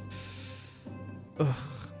 Ugh.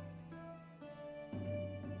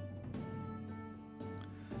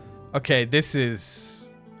 Okay, this is...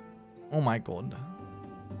 Oh my god.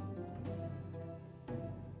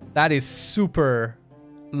 That is super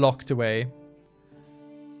locked away.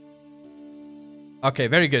 Okay,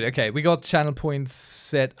 very good. Okay, we got channel points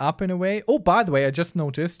set up in a way. Oh, by the way, I just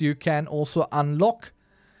noticed you can also unlock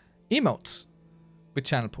emotes with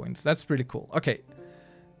channel points. That's really cool. Okay.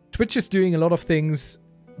 Twitch is doing a lot of things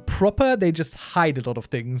proper. They just hide a lot of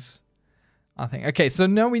things, I think. Okay, so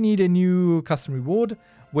now we need a new custom reward,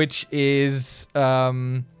 which is... how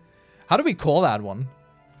do we call that one?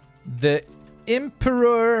 The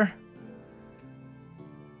Emperor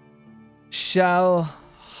shall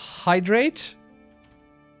hydrate?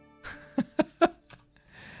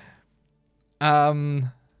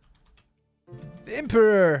 The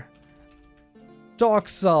Emperor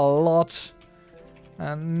talks a lot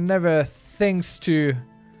and never thinks to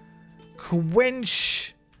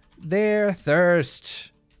quench their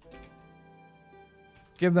thirst.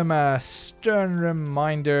 Give them a stern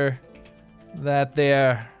reminder that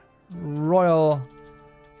their Royal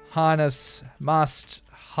Highness must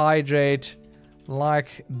hydrate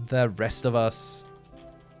like the rest of us.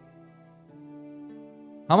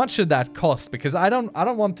 How much should that cost? Because I don't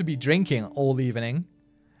want to be drinking all evening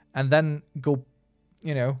and then go,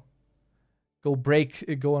 you know, go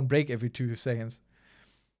on break every 2 seconds.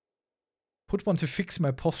 Put one to fix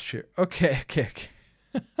my posture. Okay.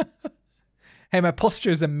 Hey, my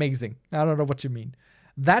posture is amazing. I don't know what you mean.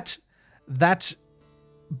 That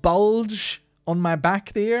bulge on my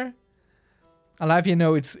back there, I'll have you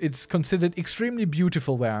know it's considered extremely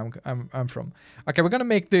beautiful where I'm from. Okay, we're gonna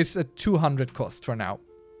make this a 200 cost for now.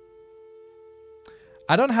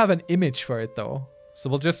 I don't have an image for it though, so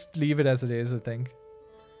we'll just leave it as it is, I think.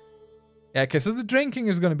 Yeah, okay, so the drinking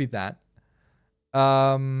is gonna be that.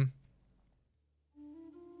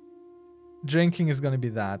 Drinking is gonna be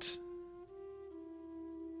that.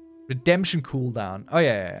 Redemption cooldown. Oh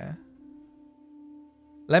yeah.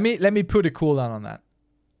 Let me put a cooldown on that.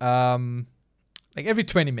 Like every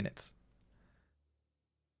 20 minutes.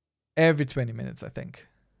 Every 20 minutes, I think.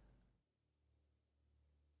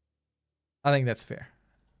 I think that's fair.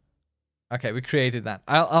 Okay, we created that.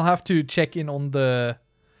 I'll have to check in on the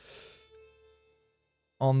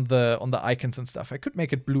icons and stuff. I could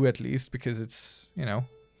make it blue at least because it's, you know,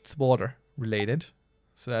 it's water related.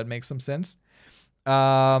 So that makes some sense.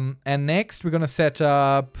 And next we're gonna set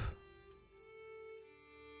up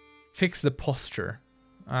fix the posture.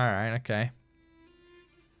 Alright, okay.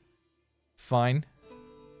 fine.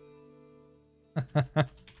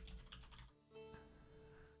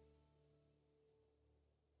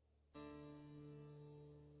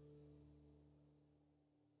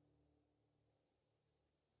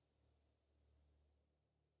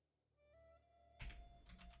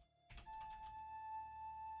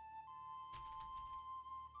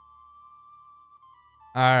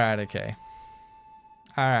 Alright, okay.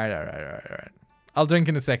 Alright. I'll drink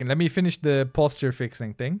in a second. Let me finish the posture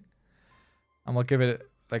fixing thing. And we'll give it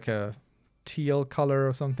like a teal color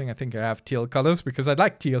or something. I think I have teal colors because I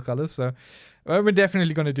like teal colors. So we're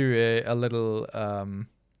definitely going to do a little...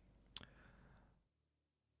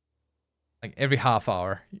 like every half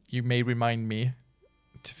hour, you may remind me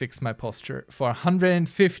to fix my posture for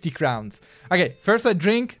 150 crowns. Okay, first I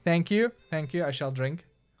drink. Thank you. Thank you. I shall drink.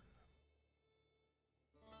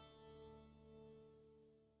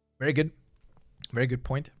 Very good. Very good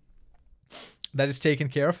point. That is taken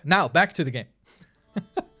care of. Now, back to the game.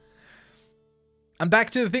 And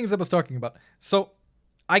back to the things I was talking about. So,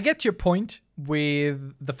 I get your point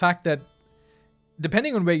with the fact that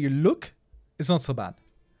depending on where you look, it's not so bad.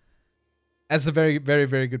 That's a very, very,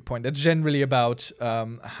 very good point. That's generally about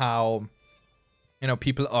how, you know,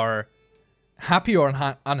 people are happy or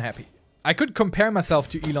unhappy. I could compare myself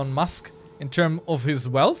to Elon Musk in terms of his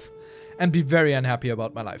wealth and be very unhappy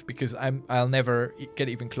about my life because I'll never get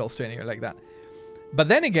even close to anything like that. But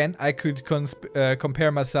then again, I could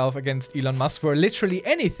compare myself against Elon Musk for literally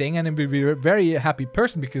anything and be a very happy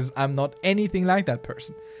person because I'm not anything like that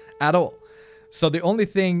person at all. So the only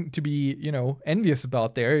thing to be, you know, envious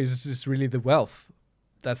about there is just really the wealth.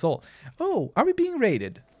 That's all. Oh, are we being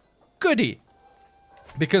raided? Goody!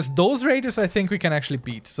 Because those raiders I think we can actually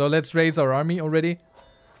beat. So let's raise our army already.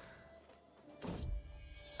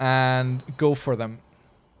 And go for them.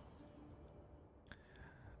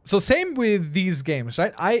 So same with these games,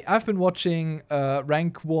 right? I've been watching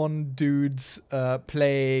rank 1 dudes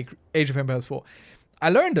play Age of Empires 4. I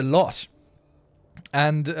learned a lot.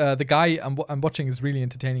 And the guy I'm watching is really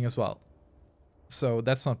entertaining as well. So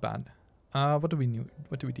that's not bad. What do we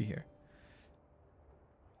do here?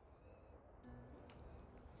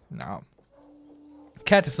 No.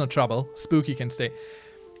 Cat is no trouble. Spooky can stay.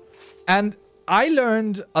 And I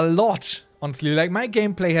learned a lot, honestly. Like, my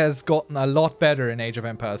gameplay has gotten a lot better in Age of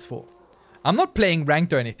Empires 4. I'm not playing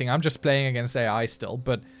ranked or anything. I'm just playing against AI still.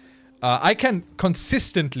 But I can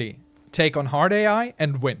consistently take on hard AI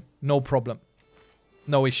and win. No problem.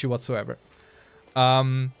 No issue whatsoever.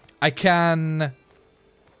 I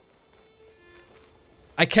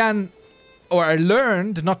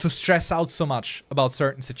learned not to stress out so much about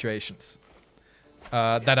certain situations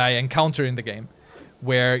that I encounter in the game.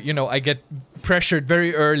 Where, you know, I get pressured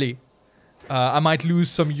very early. I might lose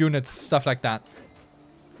some units, stuff like that.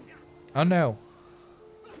 Oh no.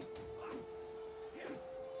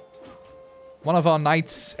 One of our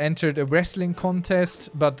knights entered a wrestling contest,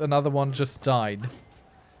 but another one just died.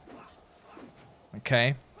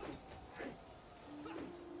 Okay.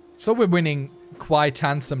 So we're winning quite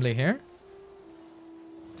handsomely here.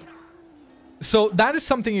 So that is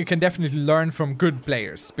something you can definitely learn from good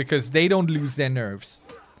players, because they don't lose their nerves.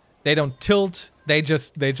 They don't tilt, they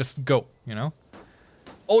just go, you know?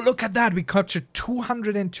 Oh, look at that! We captured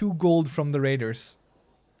 202 gold from the raiders.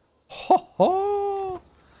 Ho ho!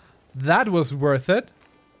 That was worth it.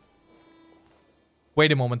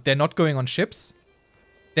 Wait a moment, they're not going on ships?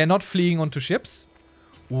 They're not fleeing onto ships?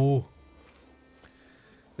 Ooh.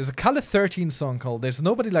 There's a Color 13 song called There's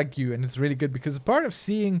Nobody Like You, and it's really good because part of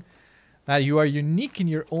seeing that you are unique in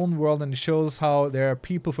your own world, and it shows how there are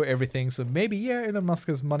people for everything. So maybe, yeah, Elon Musk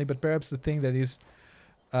has money, but perhaps the thing that is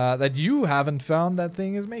that you haven't found, that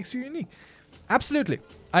thing makes you unique. Absolutely,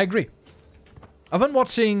 I agree. I've been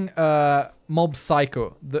watching Mob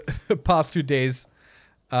Psycho the past 2 days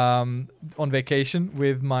on vacation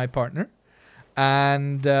with my partner,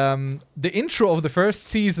 and the intro of the first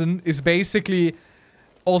season is basically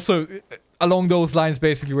also along those lines,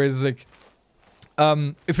 basically, where it's like,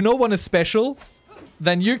 if no one is special,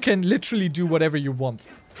 then you can literally do whatever you want.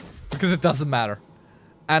 Because it doesn't matter.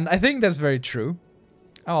 And I think that's very true.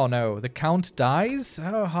 Oh no, the Count dies?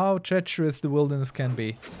 How treacherous the wilderness can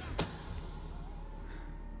be.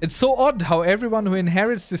 It's so odd how everyone who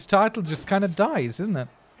inherits this title just kind of dies, isn't it?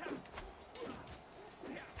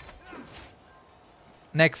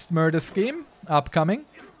 Next murder scheme, upcoming.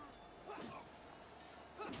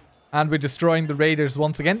 And we're destroying the raiders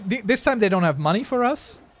once again. This time they don't have money for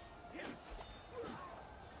us.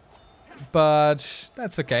 But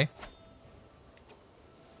that's okay.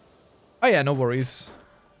 Oh yeah, no worries.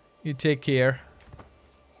 You take care.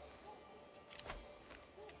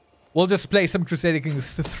 We'll just play some Crusader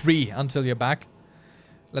Kings 3 until you're back.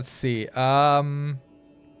 Let's see.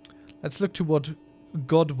 Let's look to what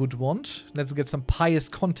God would want. Let's get some pious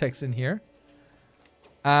context in here.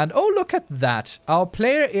 And oh, look at that. Our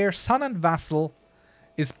player heir, son and vassal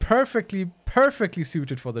is perfectly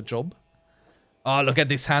suited for the job. Oh, look at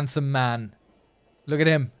this handsome man. Look at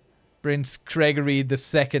him. Prince Gregory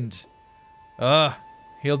II.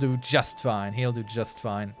 He'll do just fine. He'll do just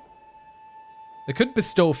fine. They could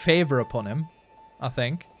bestow favor upon him, I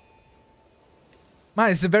think.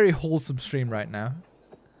 Man, it's a very wholesome stream right now.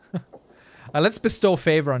 Let's bestow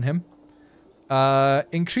favor on him.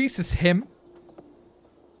 Increases him.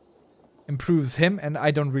 Improves him, and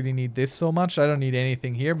I don't really need this so much. I don't need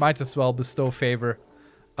anything here. Might as well bestow favor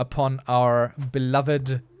upon our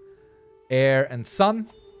beloved heir and son.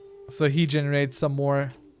 So he generates some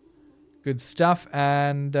more good stuff.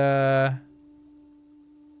 And now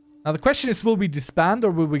the question is, will we disband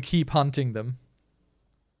or will we keep hunting them?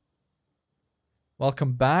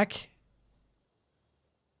 Welcome back.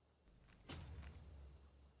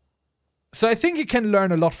 So I think you can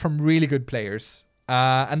learn a lot from really good players.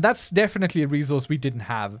 And that's definitely a resource we didn't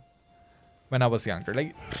have when I was younger.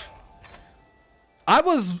 Like, I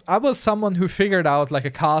was someone who figured out like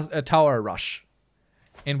a tower rush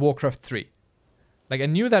in Warcraft 3. Like, I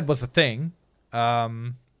knew that was a thing.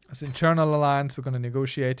 As internal alliance, we're gonna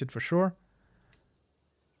negotiate it for sure.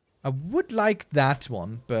 I would like that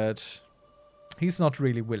one, but he's not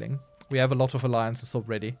really willing. We have a lot of alliances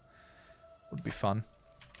already. Would be fun.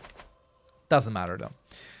 Doesn't matter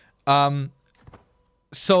though.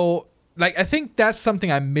 So, like, I think that's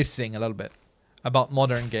something I'm missing a little bit about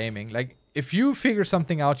modern gaming. Like, if you figure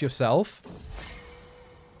something out yourself,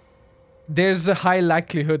 there's a high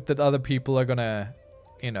likelihood that other people are gonna,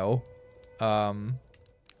 you know,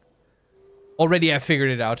 already have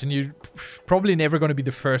figured it out, and you're probably never gonna be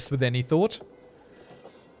the first with any thought.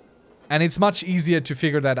 And it's much easier to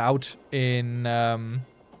figure that out in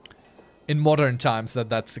modern times that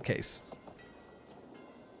that's the case.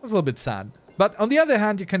 It's a little bit sad. But on the other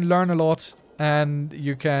hand, you can learn a lot, and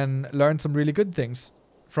you can learn some really good things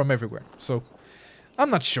from everywhere. So,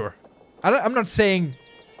 I'm not sure. I'm not saying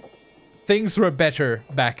things were better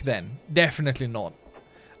back then. Definitely not.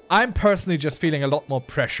 I'm personally just feeling a lot more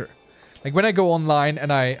pressure. Like, when I go online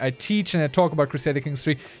and I teach and I talk about Crusader Kings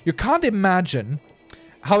 3, you can't imagine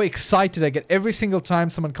how excited I get every single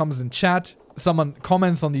time someone comes in chat, someone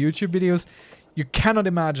comments on the YouTube videos. You cannot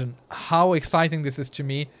imagine how exciting this is to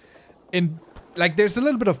me. Like, there's a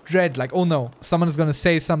little bit of dread, like, oh no, someone is gonna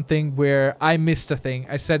say something where I missed a thing,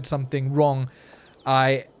 I said something wrong,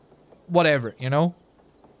 whatever, you know?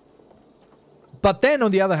 But then,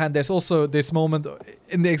 on the other hand, there's also this moment,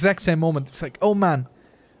 in the exact same moment, it's like, oh man,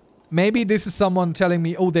 maybe this is someone telling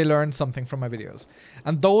me, oh, they learned something from my videos.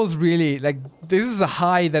 And those really, like, this is a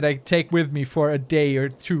high that I take with me for a day or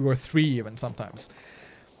 2 or 3 even sometimes.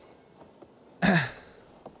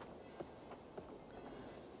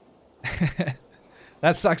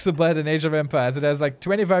 That sucks so bad in Age of Empires. It has like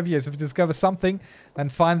 25 years. If you discover something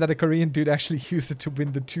and find that a Korean dude actually used it to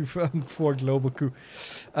win the 2004 Global Coup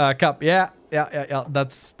Cup. Yeah.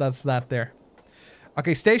 That's that there.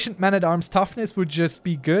 Okay, stationed man-at-arms toughness would just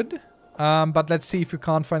be good. But let's see if we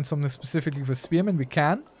can't find something specifically for spearmen. We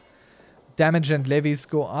can. Damage and levies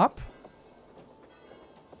go up.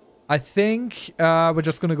 I think we're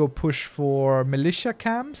just gonna go push for militia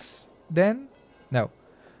camps then. No.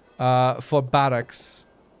 For barracks.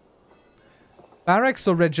 Barracks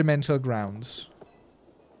or regimental grounds?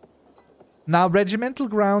 Now, regimental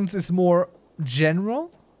grounds is more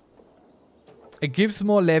general. It gives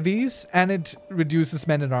more levies, and it reduces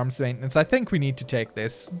men-at-arms maintenance. I think we need to take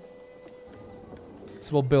this.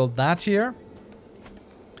 So we'll build that here.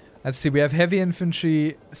 Let's see, we have heavy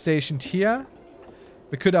infantry stationed here.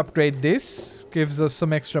 We could upgrade this. Gives us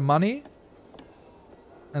some extra money.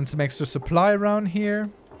 And some extra supply around here.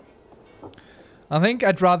 I think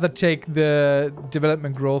I'd rather take the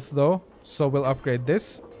development growth though. So we'll upgrade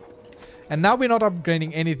this. And now we're not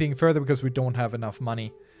upgrading anything further because we don't have enough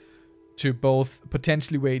money to both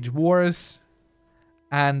potentially wage wars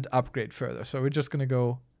and upgrade further. So we're just going to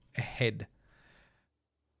go ahead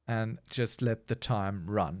and just let the time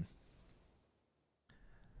run.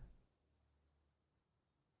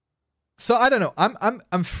 So I don't know.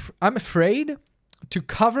 I'm afraid to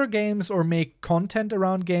cover games or make content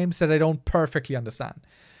around games that I don't perfectly understand.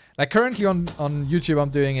 Like currently on YouTube,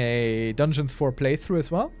 I'm doing a Dungeons 4 playthrough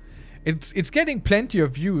as well. It's getting plenty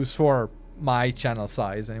of views for my channel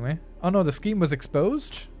size anyway. Oh no, the scheme was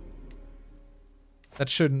exposed. That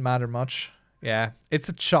shouldn't matter much. Yeah, it's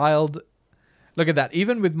a child Look at that.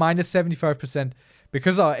 Even with minus 75%,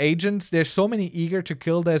 because our agents, there's so many eager to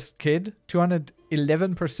kill this kid,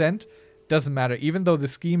 211%, doesn't matter. Even though the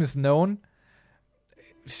scheme is known,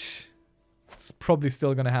 it's probably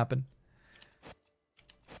still going to happen.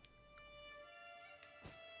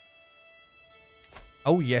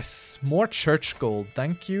 Oh yes, more church gold.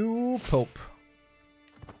 Thank you, Pope.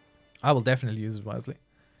 I will definitely use it wisely.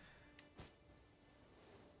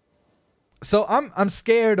 So I'm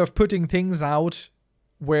scared of putting things out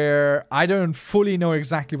where I don't fully know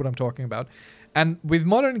exactly what I'm talking about. And with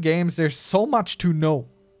modern games, there's so much to know.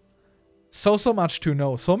 So much to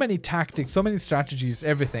know. So many tactics, so many strategies,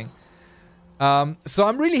 everything. So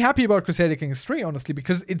I'm really happy about Crusader Kings 3, honestly,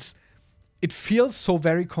 because it feels so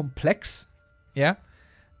very complex. Yeah.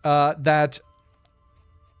 That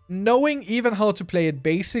knowing even how to play it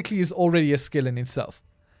basically is already a skill in itself,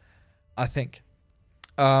 I think.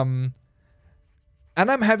 And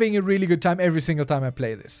I'm having a really good time every single time I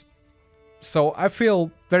play this. So I feel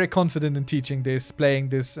very confident in teaching this, playing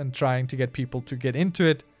this, and trying to get people to get into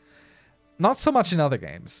it. Not so much in other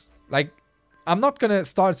games. Like, I'm not gonna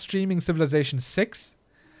start streaming Civilization 6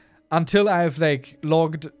 until I've, like,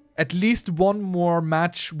 logged at least one more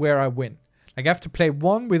match where I win. Like, I have to play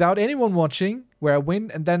one without anyone watching, where I win,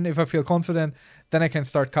 and then if I feel confident, then I can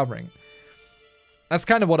start covering. That's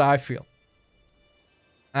kind of what I feel.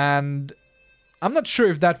 And I'm not sure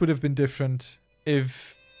if that would have been different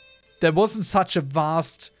if there wasn't such a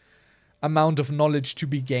vast amount of knowledge to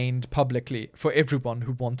be gained publicly for everyone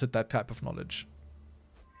who wanted that type of knowledge.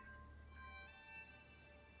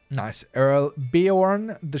 Nice. Earl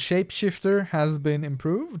Beorn, the shapeshifter, has been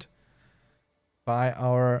improved by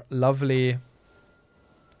our lovely...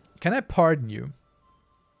 Can I pardon you?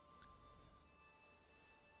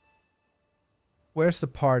 Where's the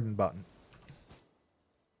pardon button?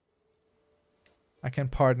 I can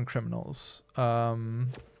pardon criminals. Our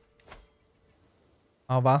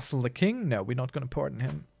vassal, the king? No, we're not going to pardon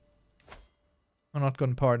him. We're not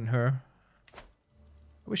going to pardon her.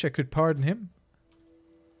 I wish I could pardon him.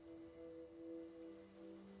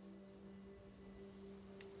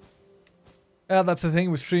 Yeah, that's the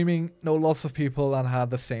thing with streaming. No lots of people and had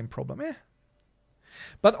the same problem. Eh.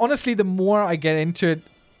 But honestly, the more I get into it...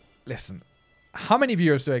 Listen, how many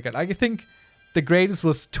viewers do I get? I think the greatest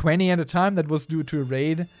was 20 at a time. That was due to a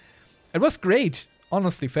raid. It was great.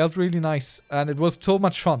 Honestly, felt really nice. And it was so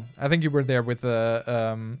much fun. I think you were there with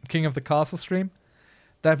the King of the Castle stream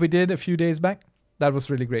that we did a few days back. That was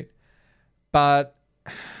really great. But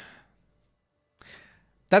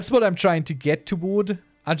that's what I'm trying to get toward.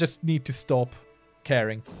 I just need to stop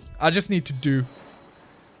caring. I just need to do.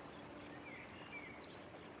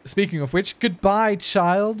 Speaking of which, goodbye,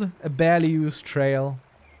 child. A barely used trail.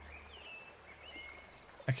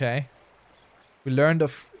 Okay. We learned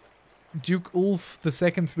of Duke Ulf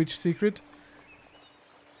II's witch secret.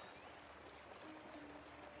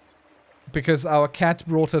 Because our cat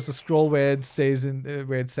brought us a scroll where it stays in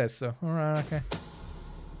where it says so. Alright, okay.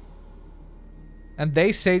 And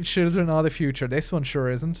they say children are the future. This one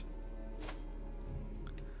sure isn't.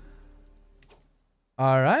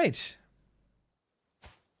 Alright.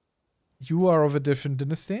 You are of a different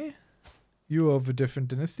dynasty. You are of a different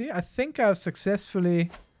dynasty. I think I've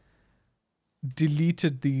successfully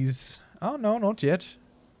deleted these. Oh, no, not yet.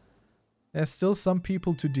 There's still some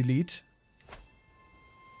people to delete.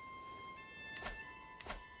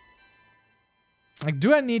 Like,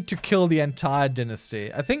 do I need to kill the entire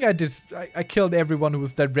dynasty? I think I killed everyone who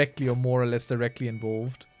was directly or more or less directly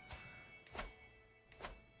involved.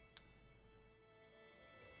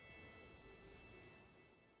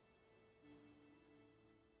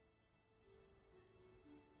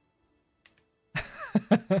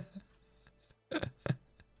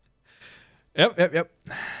 Yep.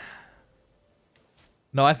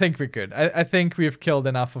 No, I think we're good. I think we've killed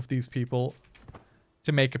enough of these people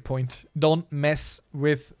to make a point. Don't mess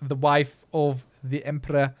with the wife of the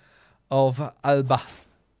Emperor of Alba.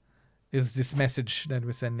 Is this message that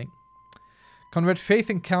we're sending. Convert faith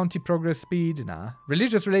in county progress speed. Nah.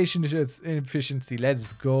 Religious relationships efficiency.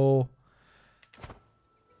 Let's go.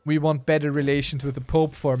 We want better relations with the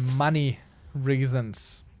Pope for money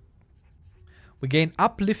reasons. We gain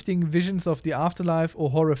uplifting visions of the afterlife or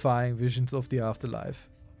horrifying visions of the afterlife.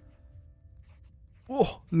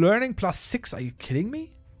 Oh, learning +6. Are you kidding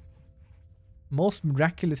me? Most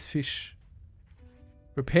miraculous fish.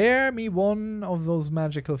 Prepare me one of those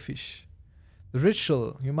magical fish. The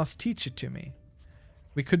ritual, you must teach it to me.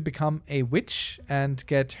 We could become a witch and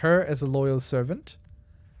get her as a loyal servant.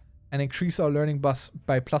 And increase our learning bus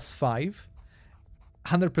by +5.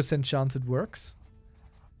 100% chance it works.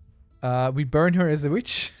 We burn her as a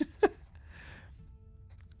witch.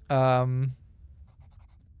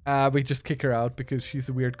 We just kick her out because she's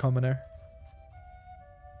a weird commoner.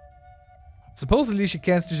 Supposedly she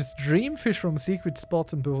catches dreamfish from a secret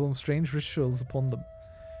spot and performs strange rituals upon them.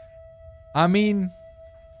 I mean...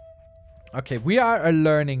 Okay, we are a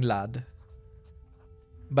learning lad.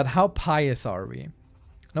 But how pious are we?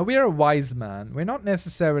 Now, we are a wise man. We're not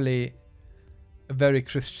necessarily a very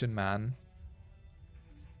Christian man.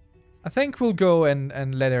 I think we'll go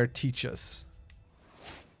and let her teach us.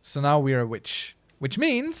 So now we're a witch. Which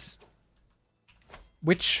means...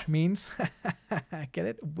 Which means... Get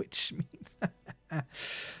it? Which means...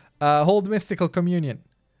 hold mystical communion.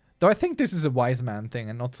 Though I think this is a wise man thing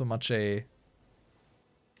and not so much a...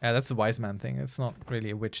 Yeah, that's a wise man thing. It's not really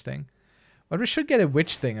a witch thing. But we should get a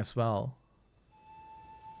witch thing as well.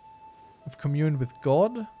 Of commune with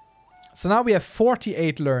God. So now we have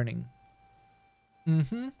 48 learning.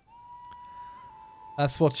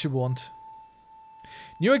 That's what you want.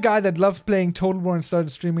 Knew a guy that loved playing Total War and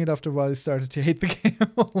started streaming it after a while. He started to hate the game.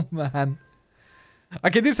 Oh, man.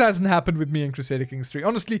 Okay, this hasn't happened with me in Crusader Kings 3.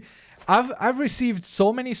 Honestly, I've received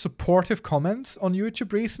so many supportive comments on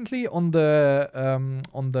YouTube recently on the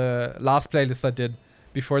last playlist I did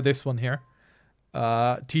before this one here,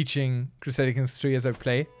 teaching Crusader Kings 3 as I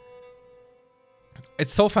play.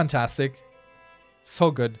 It's so fantastic,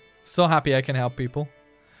 so good, so happy I can help people.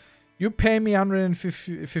 You pay me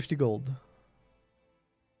 150 gold.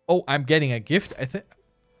 Oh, I'm getting a gift.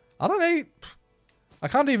 I don't know. I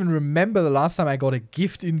can't even remember the last time I got a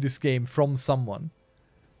gift in this game from someone.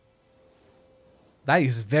 That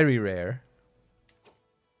is very rare.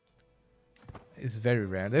 It's very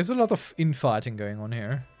rare. There's a lot of infighting going on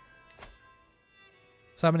here.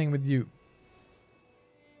 What's happening with you?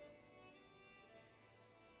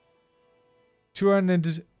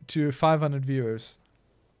 200 to 500 viewers.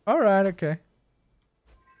 Alright, okay.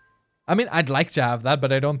 I mean, I'd like to have that,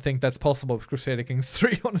 but I don't think that's possible with Crusader Kings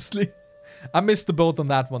 3, honestly. I missed the boat on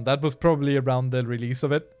that one. That was probably around the release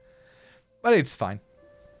of it. But it's fine.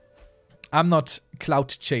 I'm not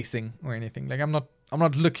clout chasing or anything. Like, I'm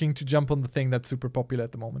not looking to jump on the thing that's super popular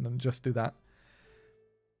at the moment and just do that.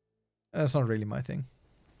 That's not really my thing.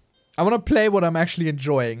 I want to play what I'm actually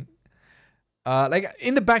enjoying. Like,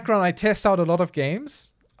 in the background, I test out a lot of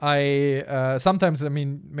games. Sometimes, I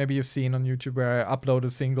mean, maybe you've seen on YouTube where I upload a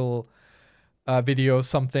single video,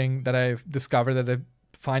 something that I've discovered that I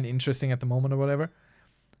find interesting at the moment or whatever.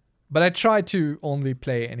 But I try to only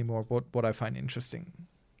play anymore what I find interesting.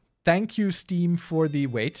 Thank you, Steam, for the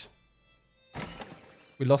wait.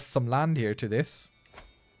 We lost some land here to this.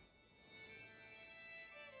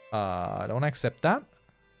 I don't accept that.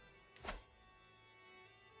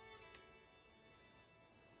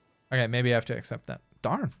 Okay, maybe I have to accept that.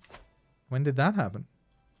 Darn. When did that happen?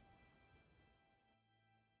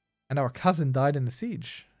 And our cousin died in the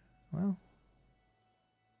siege. Well.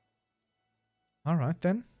 Alright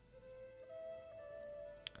then.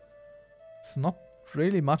 It's not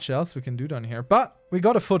really much else we can do down here. But we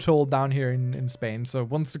got a foothold down here in Spain. So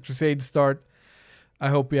once the Crusades start, I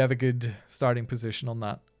hope we have a good starting position on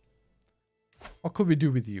that. What could we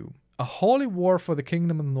do with you? A holy war for the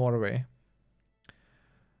Kingdom of Norway.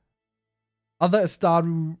 Other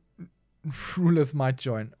Astaru rulers might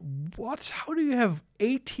join. What? How do you have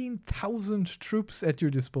 18,000 troops at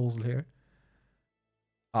your disposal here?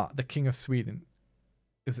 Ah, the King of Sweden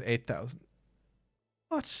is 8,000.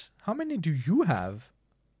 What? How many do you have?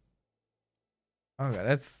 Okay,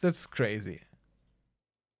 that's crazy.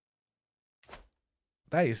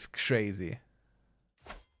 That is crazy.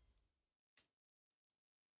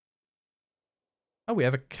 Oh, we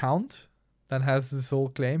have a count that has this whole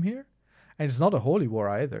claim here. And it's not a holy war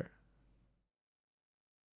either.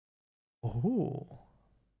 Oh.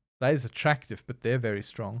 That is attractive, but they're very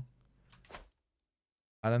strong.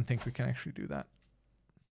 I don't think we can actually do that.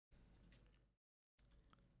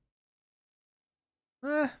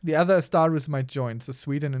 The other Astarus might join, so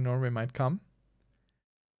Sweden and Norway might come.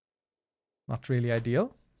 Not really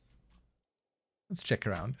ideal. Let's check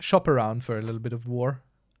around. Shop around for a little bit of war.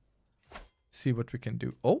 See what we can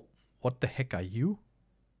do. Oh, what the heck are you?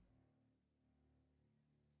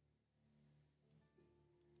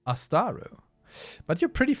 Astaru. But you're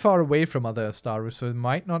pretty far away from other Astaru, so it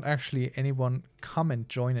might not actually anyone come and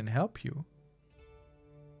join and help you.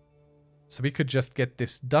 So we could just get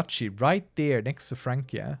this duchy right there next to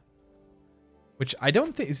Francia. Which I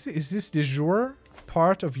don't think... Is this de jure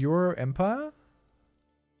part of your empire?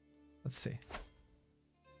 Let's see.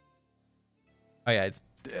 Oh yeah, it's...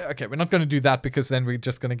 Okay, we're not going to do that because then we're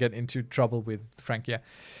just going to get into trouble with Francia.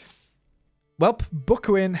 Well,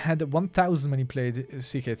 Bookowin had 1,000 when he played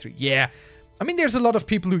CK3. Yeah, I mean, there's a lot of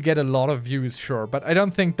people who get a lot of views, sure, but I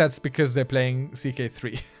don't think that's because they're playing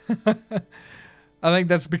CK3. I think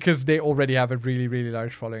that's because they already have a really, really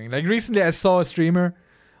large following. Like, recently I saw a streamer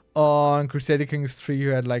on Crusader Kings 3 who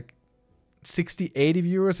had like 60, 80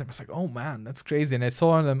 viewers. I was like, oh man, that's crazy. And I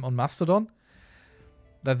saw them on Mastodon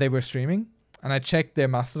that they were streaming. And I checked their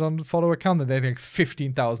Mastodon follower account and they had like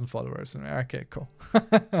 15,000 followers. And okay, cool.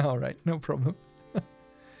 Alright, no problem.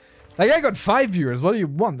 Like, I got 5 viewers. What do you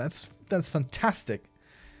want? That's fantastic.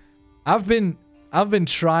 I've been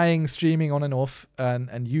trying streaming on and off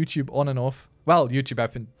and YouTube on and off. Well, YouTube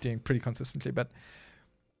I've been doing pretty consistently, but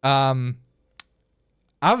I've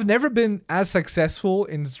never been as successful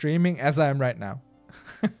in streaming as I am right now.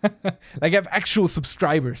 Like, I have actual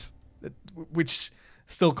subscribers, which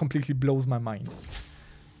still completely blows my mind.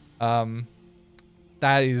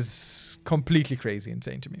 That is completely crazy,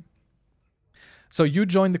 insane to me. So you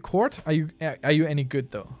joined the court. Are you any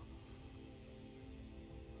good though?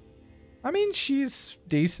 I mean, she's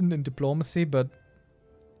decent in diplomacy, but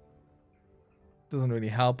doesn't really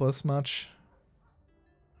help us much.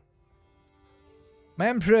 My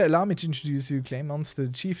emperor, allow me to introduce you, claim onto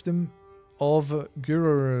the chiefdom of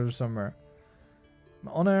Guru somewhere.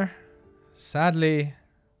 My honor, sadly.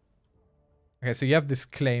 Okay, so you have this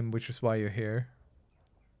claim, which is why you're here.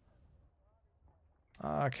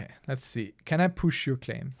 Okay, let's see. Can I push your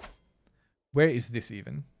claim? Where is this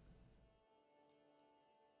even?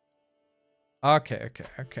 Okay.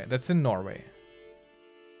 That's in Norway.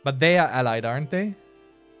 But they are allied, aren't they?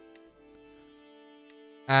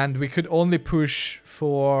 And we could only push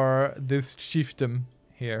for this chiefdom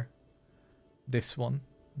here. This one.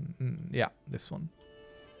 Yeah, this one.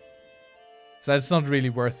 So it's not really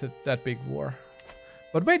worth it, that big war.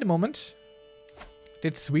 But wait a moment.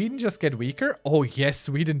 Did Sweden just get weaker? Oh yes,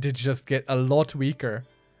 Sweden did just get a lot weaker.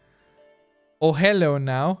 Oh hello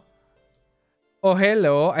now. Oh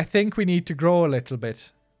hello, I think we need to grow a little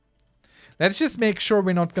bit. Let's just make sure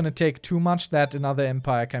we're not going to take too much that another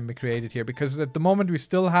empire can be created here. Because at the moment we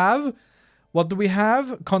still have... What do we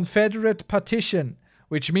have? Confederate partition.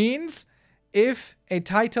 Which means if a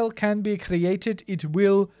title can be created, it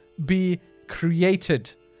will be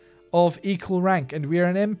created of equal rank. And we are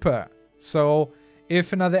an empire. So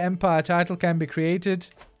if another empire title can be created,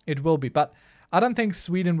 it will be. But I don't think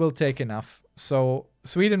Sweden will take enough. So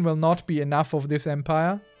Sweden will not be enough of this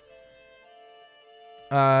empire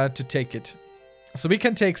to take it. So we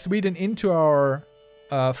can take Sweden into our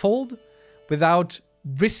fold without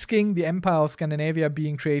risking the Empire of Scandinavia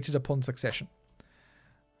being created upon succession.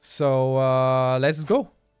 So let's go.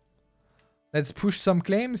 Let's push some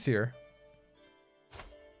claims here.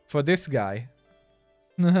 For this guy.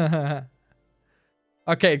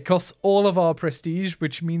 Okay, it costs all of our prestige,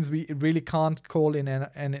 which means we really can't call in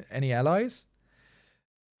any allies.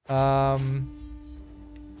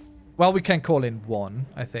 Well, we can call in one,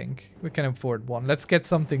 I think. We can afford one. Let's get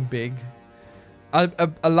something big.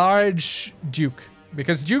 A large duke.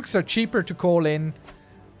 Because dukes are cheaper to call in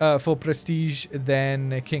for prestige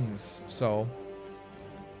than kings. So.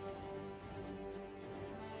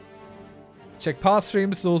 Check past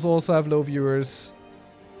streams. Those also have low viewers.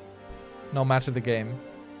 No matter the game.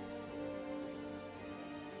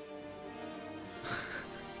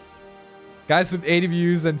 Guys with 80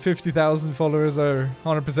 views and 50,000 followers are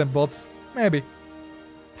 100% bots. Maybe.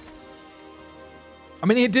 I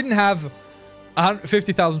mean, he didn't have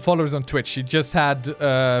 50,000 followers on Twitch. He just had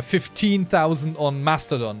 15,000 on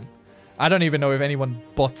Mastodon. I don't even know if anyone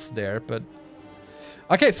bots there, but...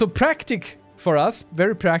 Okay, so for us,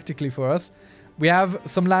 very practically for us, we have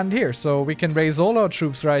some land here. So we can raise all our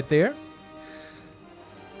troops right there.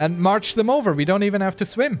 And march them over. We don't even have to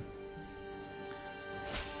swim.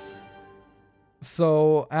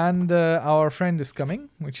 So, and our friend is coming,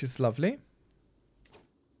 which is lovely.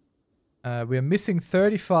 We are missing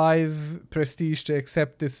 35 prestige to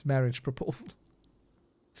accept this marriage proposal.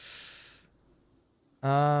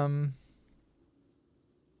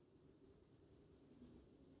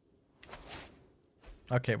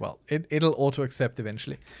 Okay, well, it'll auto-accept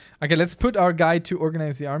eventually. Okay, let's put our guy to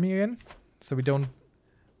organize the army again. So we don't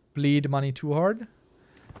bleed money too hard.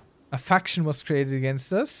 A faction was created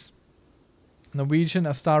against us. Norwegian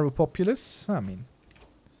Astaru populace. I mean.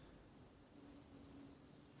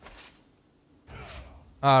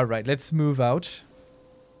 Alright, let's move out.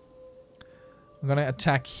 I'm gonna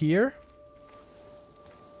attack here.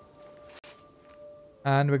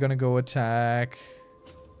 And we're gonna go attack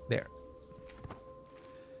there.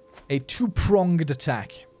 A two-pronged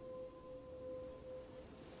attack.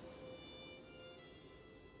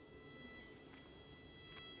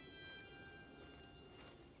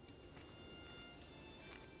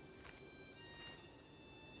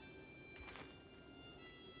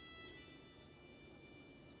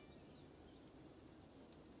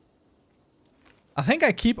 I think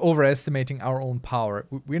I keep overestimating our own power.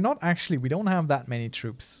 We're not actually... We don't have that many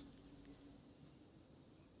troops.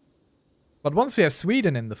 But once we have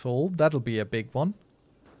Sweden in the fold, that'll be a big one.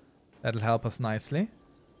 That'll help us nicely.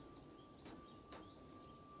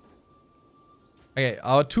 Okay,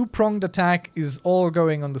 our two-pronged attack is all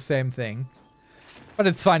going on the same thing. But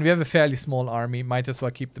it's fine, we have a fairly small army. Might as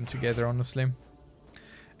well keep them together, honestly.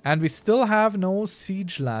 And we still have no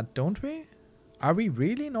siege lad, don't we? Are we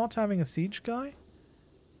really not having a siege guy?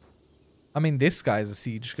 I mean, this guy's a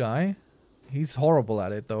siege guy. He's horrible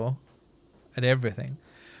at it, though. At everything.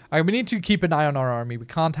 We need to keep an eye on our army. We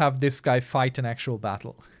can't have this guy fight an actual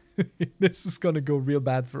battle. This is gonna go real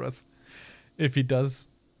bad for us. If he does.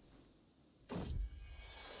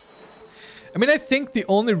 I mean, I think the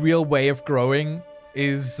only real way of growing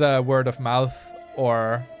is word of mouth.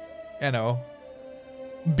 Or, you know,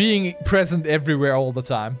 being present everywhere all the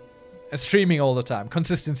time. Streaming all the time.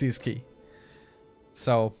 Consistency is key.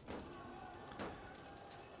 So,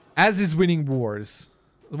 as is winning wars.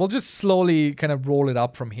 We'll just slowly kind of roll it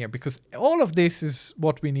up from here. Because all of this is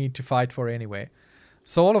what we need to fight for anyway.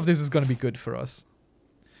 So all of this is going to be good for us.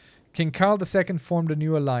 King Carl II formed a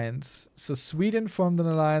new alliance. So Sweden formed an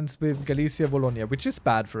alliance with Galicia Bologna. Which is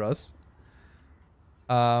bad for us.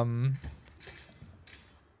 No.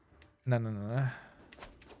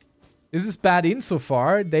 This is bad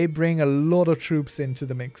insofar. They bring a lot of troops into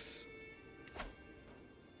the mix.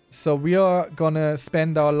 So we are gonna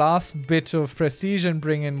spend our last bit of prestige and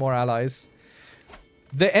bring in more allies.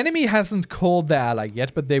 The enemy hasn't called the ally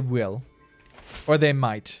yet, but they will. Or they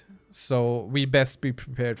might. So we best be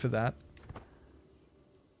prepared for that.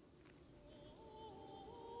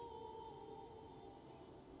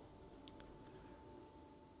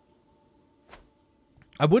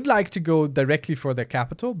 I would like to go directly for the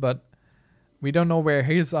capital, but we don't know where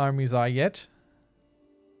his armies are yet.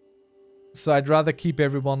 So I'd rather keep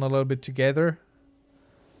everyone a little bit together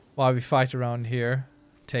while we fight around here.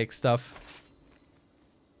 Take stuff.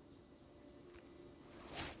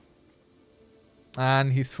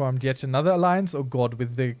 And he's formed yet another alliance. Oh god,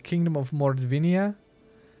 with the Kingdom of Mordvinia.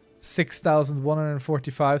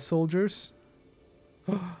 6,145 soldiers.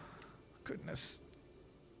 Oh, goodness.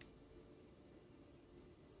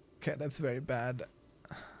 Okay, that's very bad.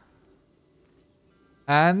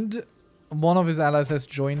 And one of his allies has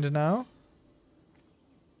joined now.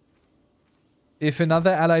 If another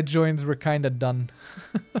ally joins, we're kinda done.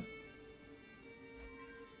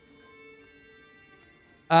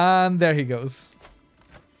 And there he goes.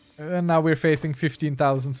 And now we're facing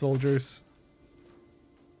 15,000 soldiers.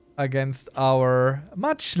 Against our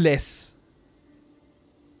much less.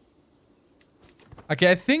 Okay,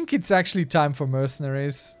 I think it's actually time for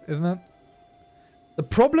mercenaries, isn't it? The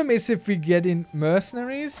problem is if we get in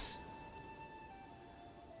mercenaries...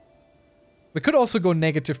 We could also go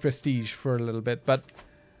negative prestige for a little bit, but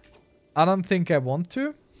I don't think I want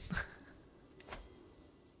to.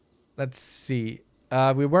 Let's see.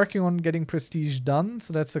 We're working on getting prestige done,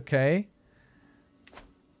 so that's okay.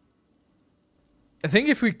 I think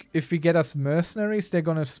if we get us mercenaries, they're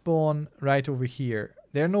gonna spawn right over here.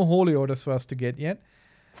 There are no holy orders for us to get yet.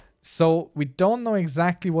 So we don't know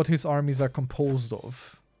exactly what his armies are composed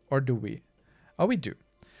of. Or do we? Oh, we do.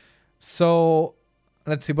 So...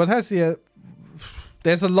 Let's see, what has the...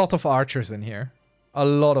 there's a lot of archers in here. A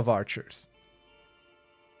lot of archers.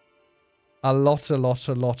 A lot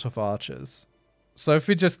of archers. So if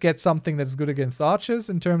we just get something that's good against archers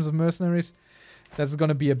in terms of mercenaries, that's going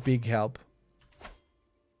to be a big help.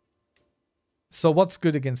 So what's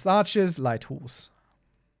good against archers? Light horse.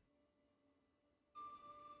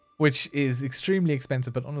 Which is extremely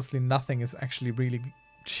expensive, but honestly nothing is actually really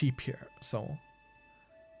cheap here, so...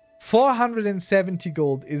 470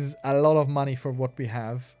 gold is a lot of money for what we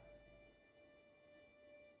have.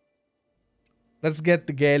 Let's get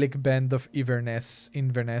the Gaelic band of Inverness.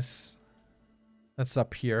 That's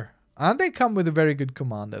up here. And they come with a very good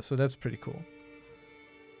commander, so that's pretty cool.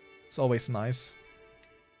 It's always nice.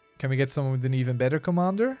 Can we get someone with an even better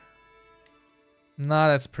commander? Nah,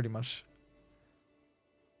 that's pretty much...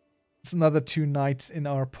 It's another 2 knights in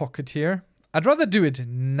our pocket here. I'd rather do it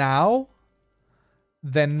now...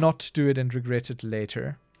 than not do it and regret it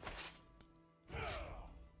later.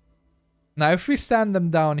 Now, if we stand them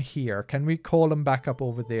down here, can we call them back up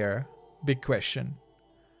over there? Big question.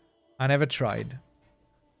 I never tried.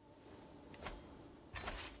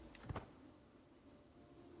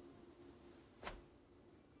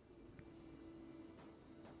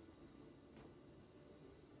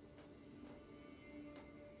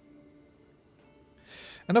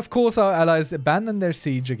 And of course our allies abandoned their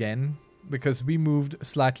siege again. Because we moved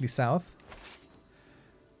slightly south.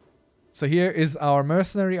 So here is our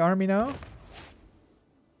mercenary army now.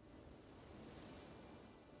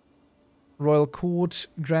 Royal Court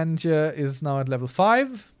Grandeur is now at level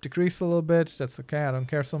 5. Decreased a little bit. That's okay. I don't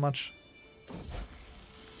care so much.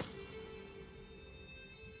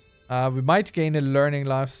 We might gain a learning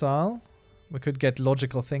lifestyle. We could get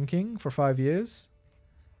logical thinking for 5 years.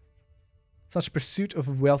 Such pursuit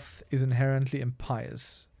of wealth is inherently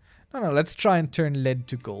impious. No, let's try and turn lead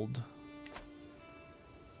to gold.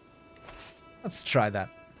 Let's try that.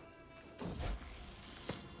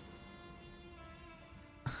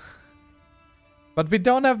 But we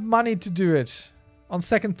don't have money to do it. On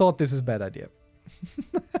second thought, this is a bad idea.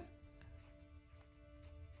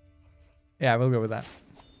 Yeah, we'll go with that.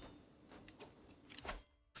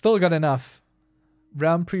 Still got enough.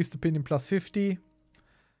 Realm Priest Opinion plus 50.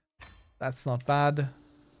 That's not bad.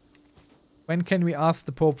 When can we ask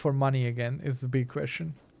the Pope for money again is the big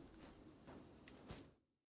question.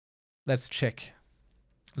 Let's check.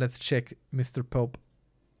 Let's check, Mr. Pope.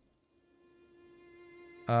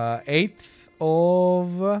 8th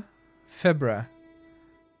of February.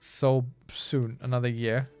 So soon. Another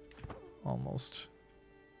year. Almost.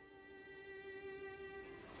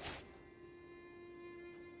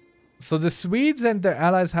 So the Swedes and their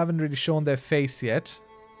allies haven't really shown their face yet.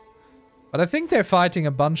 But I think they're fighting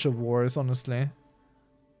a bunch of wars, honestly.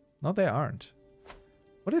 No, they aren't.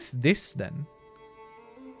 What is this then?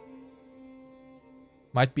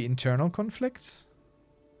 Might be internal conflicts?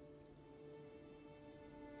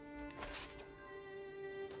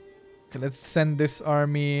 Okay, let's send this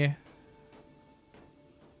army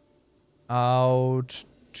out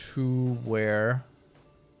to where?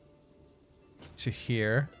 To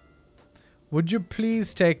here. Would you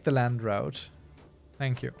please take the land route?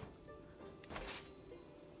 Thank you.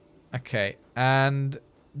 Okay, and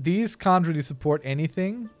these can't really support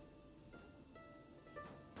anything.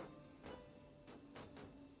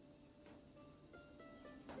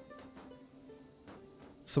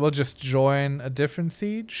 So we'll just join a different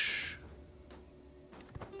siege.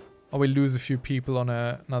 Or we lose a few people on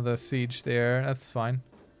another siege there. That's fine.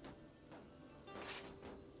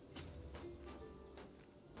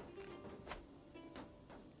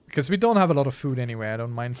 Because we don't have a lot of food anyway. I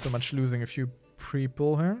don't mind so much losing a few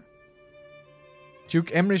people here.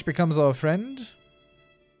 Duke Emmerich becomes our friend.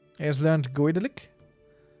 He has learned Goidelic.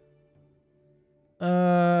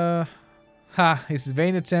 His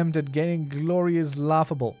vain attempt at gaining glory is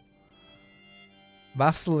laughable.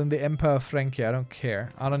 Vassal in the Empire of Francia. I don't care.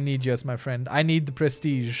 I don't need you as my friend. I need the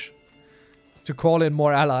prestige to call in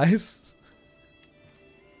more allies.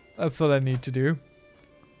 That's what I need to do.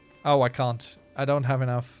 Oh, I can't. I don't have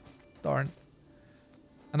enough. Darn.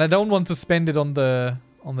 And I don't want to spend it on the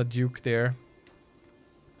Duke there.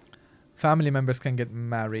 Family members can get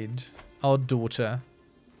married. Our daughter.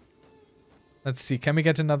 Let's see. Can we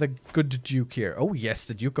get another good Duke here? Oh, yes.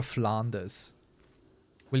 The Duke of Flanders.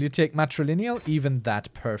 Will you take matrilineal? Even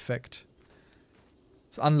that. Perfect.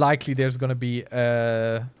 It's unlikely there's going to be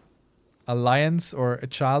a alliance or a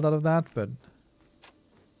child out of that, but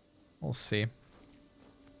we'll see.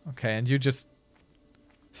 Okay, and you just...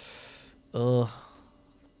 Ugh.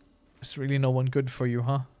 There's really no one good for you,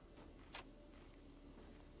 huh?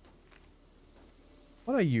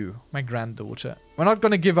 What are you? My granddaughter. We're not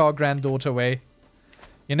going to give our granddaughter away.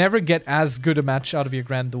 You never get as good a match out of your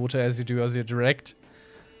granddaughter as you do as your direct.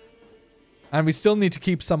 And we still need to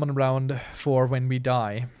keep someone around for when we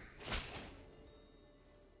die.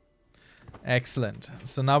 Excellent.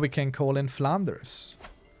 So now we can call in Flanders.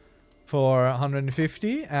 For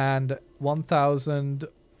 150 and 1,000,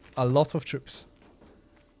 a lot of troops.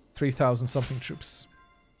 3,000 something troops.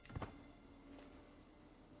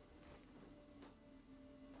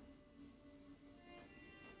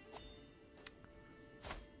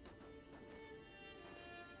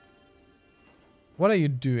 What are you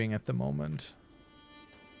doing at the moment?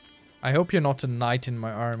 I hope you're not a knight in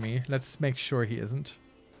my army. Let's make sure he isn't.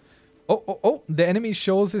 Oh, the enemy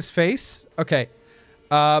shows his face. Okay.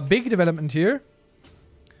 Big development here.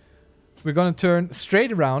 We're going to turn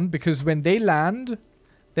straight around because when they land,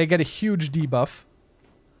 they get a huge debuff.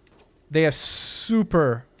 They are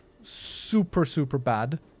super, super, super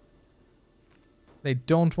bad. They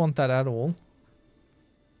don't want that at all.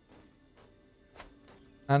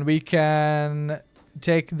 And we can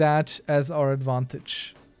take that as our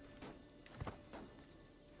advantage.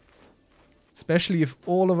 Especially if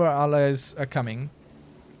all of our allies are coming.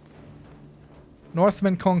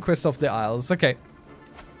 Northman conquest of the Isles. Okay.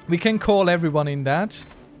 We can call everyone in that.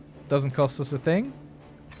 Doesn't cost us a thing.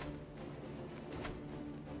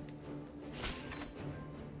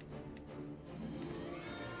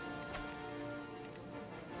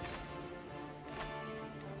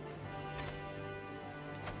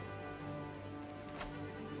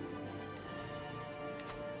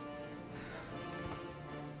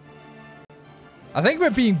 I think we're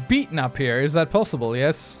being beaten up here. Is that possible?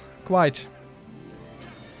 Yes, quite.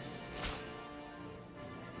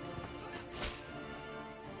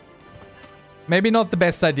 Maybe not the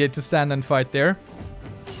best idea to stand and fight there.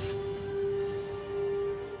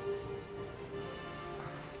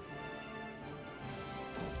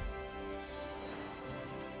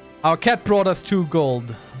 Our cat brought us 2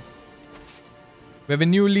 gold. We have a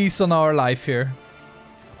new lease on our life here.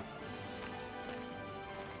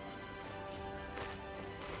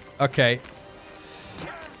 Okay.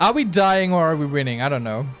 Are we dying or are we winning? I don't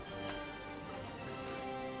know.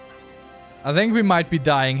 I think we might be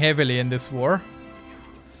dying heavily in this war.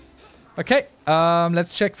 Okay,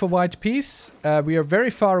 let's check for white peace. We are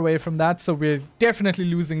very far away from that, so we're definitely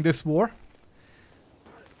losing this war.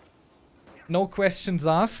 No questions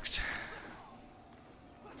asked.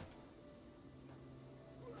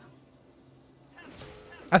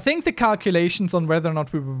 I think the calculations on whether or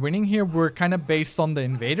not we were winning here were kind of based on the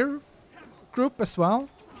invader group as well.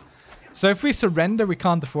 So if we surrender, we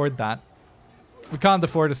can't afford that. We can't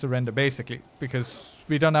afford a surrender, basically, because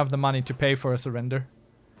we don't have the money to pay for a surrender.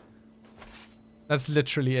 That's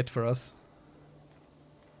literally it for us.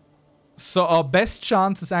 So our best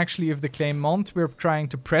chance is actually if the claimant we're trying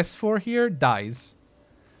to press for here dies.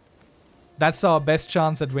 That's our best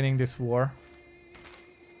chance at winning this war.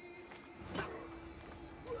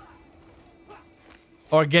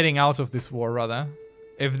 Or getting out of this war, rather.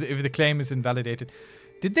 If the claim is invalidated.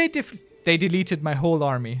 Did they they deleted my whole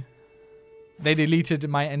army. They deleted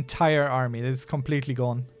my entire army. It's completely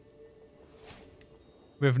gone.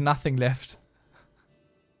 We have nothing left.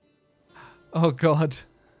 Oh god.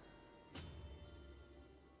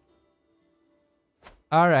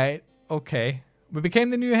 Alright, okay. We became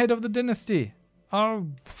the new head of the dynasty. Oh,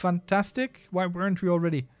 fantastic. Why weren't we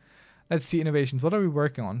already? Let's see innovations. What are we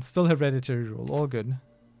working on? Still hereditary rule. All good.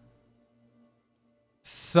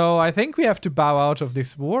 So I think we have to bow out of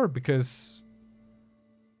this war because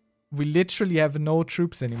we literally have no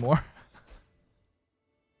troops anymore.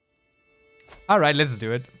 Alright, let's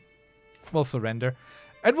do it. We'll surrender.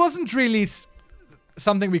 It wasn't really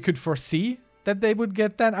something we could foresee that they would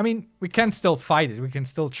get that. I mean, we can still fight it. We can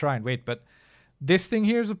still try and wait. But this thing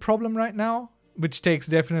here is a problem right now, which takes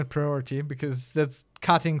definite priority because that's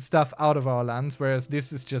cutting stuff out of our lands, whereas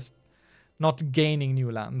this is just not gaining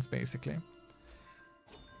new lands, basically.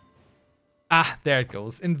 Ah, there it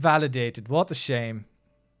goes. Invalidated. What a shame.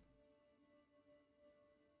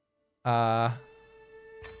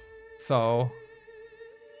 So,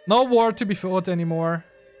 no war to be fought anymore.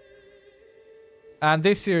 And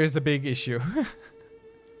this here is a big issue.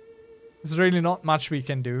 There's really not much we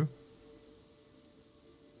can do.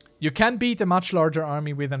 You can beat a much larger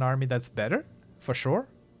army with an army that's better, for sure.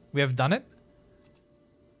 We have done it.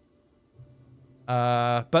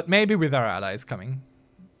 But maybe with our allies coming.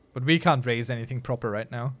 But we can't raise anything proper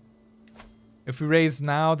right now. If we raise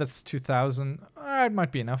now, that's 2,000. It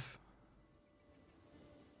might be enough.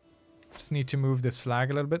 Just need to move this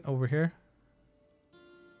flag a little bit over here.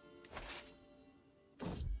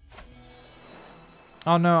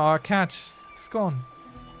 Oh no, our cat is gone.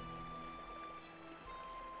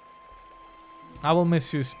 I will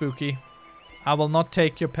miss you, Spooky. I will not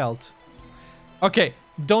take your pelt. Okay,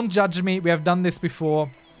 don't judge me. We have done this before.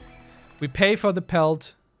 We pay for the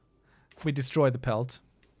pelt. We destroy the pelt.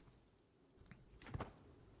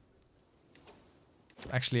 It's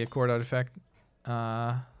actually a court artifact.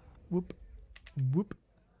 Whoop. Whoop.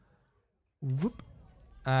 Whoop.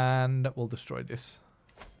 And we'll destroy this.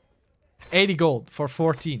 80 gold for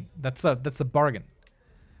 14. That's a bargain.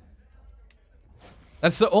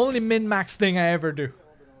 That's the only min-max thing I ever do.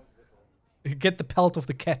 Get the pelt of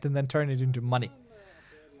the cat and then turn it into money.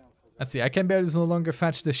 Let's see, I can barely no longer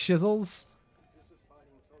fetch the chisels.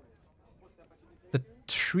 The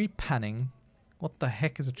tree panning. What the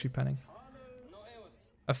heck is a tree panning?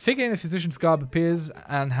 A figure in a physician's garb appears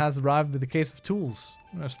and has arrived with a case of tools.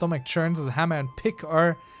 Her stomach churns as a hammer and pick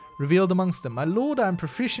are revealed amongst them. My lord, I am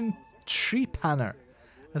proficient tree panner.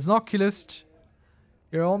 As an oculist,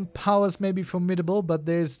 your own powers may be formidable, but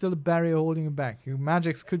there is still a barrier holding you back. Your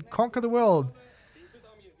magics could conquer the world.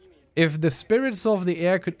 If the spirits of the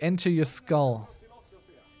air could enter your skull.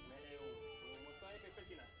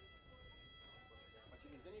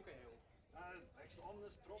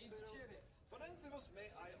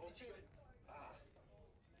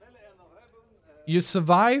 You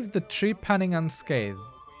survived the tree panning unscathed.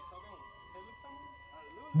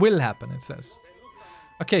 Will happen, it says.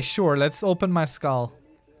 Okay, sure, let's open my skull.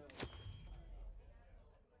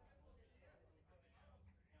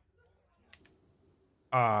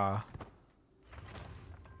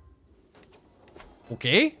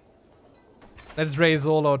 Okay. Let's raise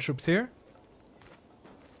all our troops here.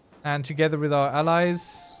 And together with our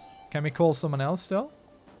allies, can we call someone else still?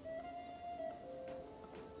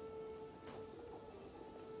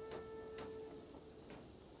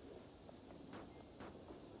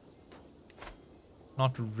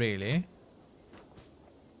 Not really.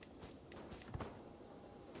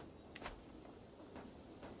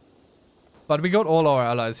 But we got all our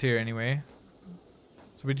allies here anyway.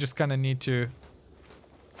 So we just kind of need to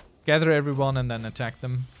gather everyone and then attack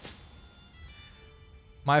them.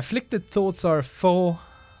 My afflicted thoughts are a foe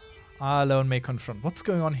I alone may confront. What's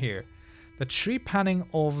going on here? The trepanning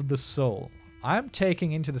of the soul. I am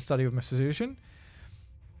taking into the study of my solution.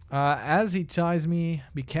 As he ties me,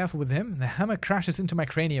 be careful with him. The hammer crashes into my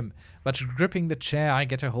cranium, but gripping the chair, I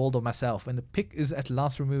get a hold of myself. When the pick is at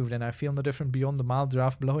last removed, and I feel no different beyond the mild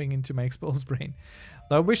draft blowing into my exposed brain.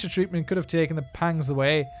 Though I wish the treatment could have taken the pangs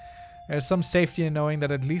away, there's some safety in knowing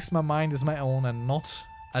that at least my mind is my own and not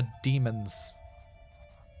a demon's.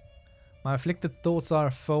 My afflicted thoughts are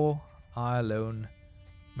a foe I alone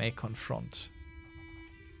may confront.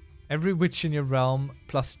 Every witch in your realm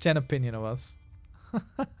plus 10 opinion of us.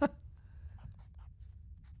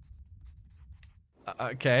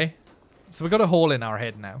 Okay. So we got a hole in our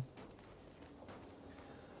head now.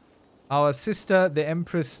 Our sister, the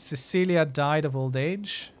Empress Cecilia, died of old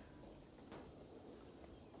age.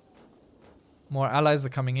 More allies are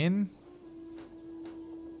coming in.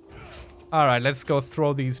 Alright, let's go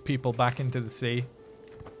throw these people back into the sea.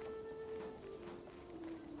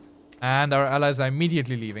 And our allies are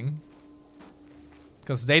immediately leaving.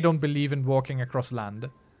 Because they don't believe in walking across land.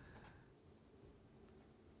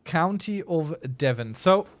 County of Devon.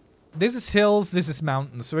 So, this is hills, this is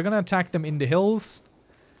mountains. So we're going to attack them in the hills.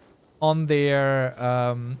 On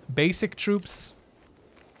their basic troops.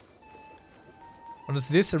 What is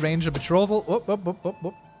this? Arrange a betrothal. Whoop, whoop, whoop, whoop,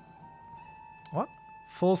 whoop. What?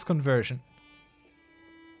 False conversion.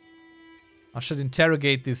 I should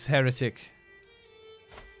interrogate this heretic.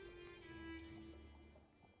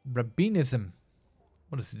 Rabbinism.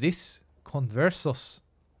 What is this? Conversos.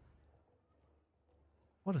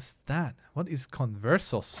 What is that? What is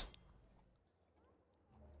conversos?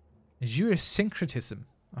 Jewish syncretism.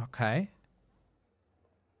 Okay.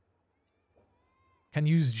 Can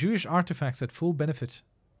use Jewish artifacts at full benefit.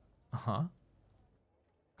 Uh-huh.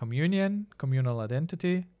 Communion. Communal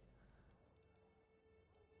identity.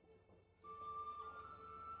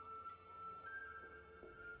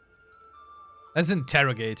 Let's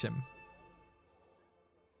interrogate him.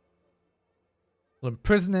 We'll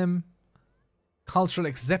imprison him. Cultural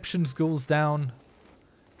exceptions goes down.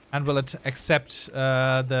 And we'll accept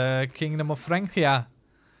the Kingdom of Francia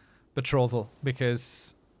betrothal.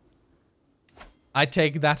 Because I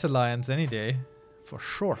take that alliance any day. For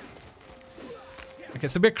sure. Okay,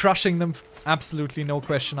 so we're crushing them. Absolutely no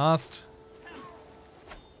question asked.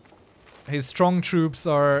 His strong troops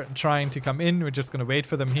are trying to come in. We're just going to wait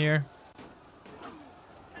for them here.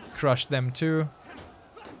 Crush them too.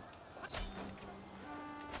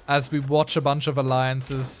 As we watch a bunch of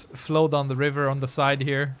alliances flow down the river on the side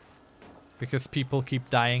here. Because people keep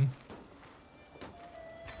dying.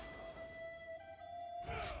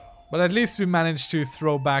 But at least we managed to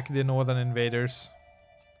throw back the northern invaders.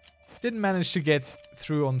 Didn't manage to get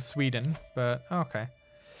through on Sweden, but okay.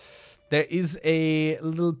 There is a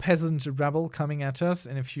little peasant rebel coming at us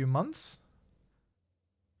in a few months.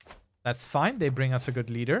 That's fine. They bring us a good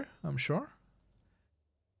leader, I'm sure.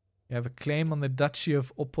 You have a claim on the Duchy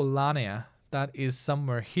of Opolania. That is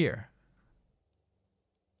somewhere here.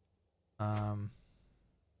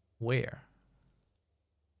 Where?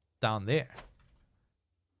 Down there.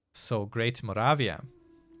 So, Great Moravia.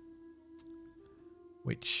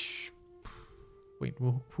 Which... Wait,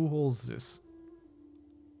 who holds this?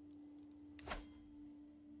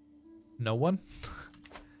 No one?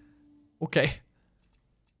 Okay.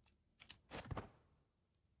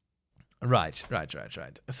 Right.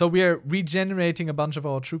 So we are regenerating a bunch of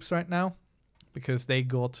our troops right now. Because they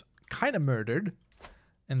got kind of murdered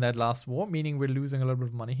in that last war. Meaning we're losing a little bit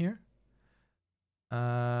of money here.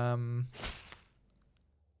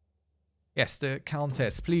 Yes, the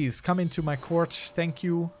Countess. Please, come into my court. Thank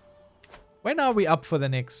you. When are we up for the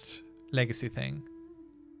next legacy thing?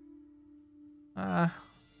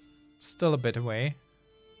 Still a bit away.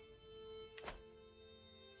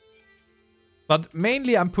 But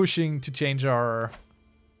mainly I'm pushing to change our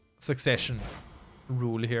succession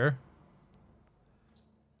rule here.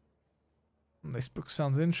 This book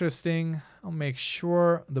sounds interesting. I'll make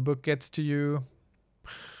sure the book gets to you.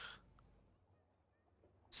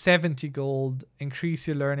 70 gold. Increase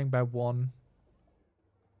your learning by 1.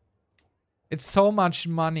 It's so much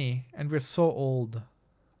money, and we're so old.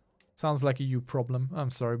 Sounds like a you problem.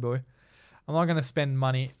 I'm sorry, boy. I'm not gonna spend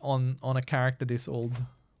money on a character this old.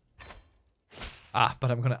 Ah,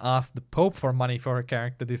 but I'm gonna ask the Pope for money for a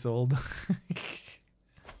character this old.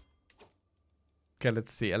 Okay,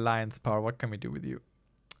 let's see. Alliance power. What can we do with you?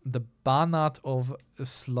 The Banat of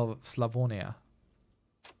Slavonia.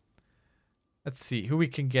 Let's see who we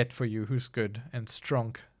can get for you. Who's good and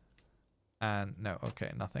strong. And no,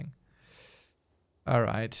 okay, nothing. All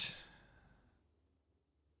right.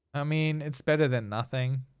 I mean, it's better than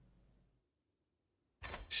nothing.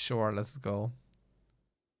 Sure, let's go.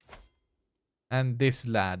 And this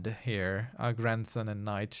lad here, our grandson and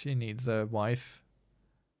knight, he needs a wife.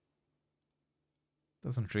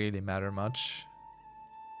 Doesn't really matter much.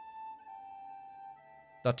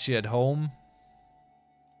 Duchy at home.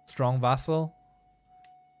 Strong vassal.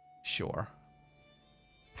 Sure.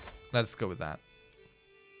 Let's go with that.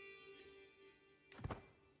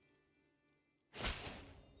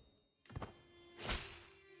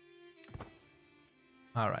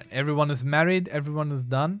 Alright, everyone is married, everyone is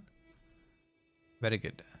done. Very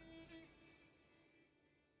good.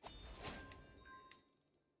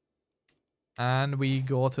 And we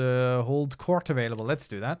got a hold court available. Let's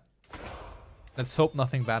do that. Let's hope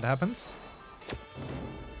nothing bad happens.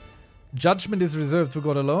 Judgment is reserved for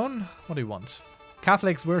God alone. What do you want?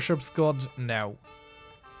 Catholics worships God? No.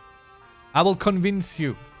 I will convince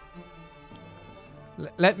you.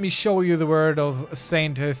 Let me show you the word of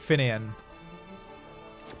Saint Finian.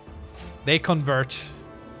 They convert,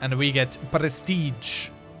 and we get prestige.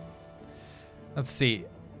 Let's see.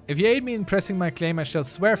 If you aid me in pressing my claim, I shall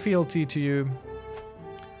swear fealty to you.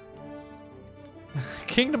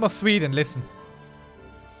 Kingdom of Sweden, listen.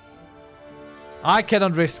 I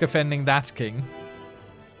cannot risk offending that king.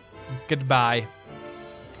 Goodbye.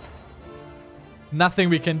 Nothing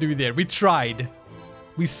we can do there. We tried.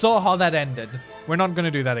 We saw how that ended. We're not going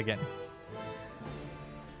to do that again.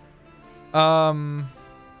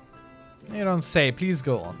 You don't say. Please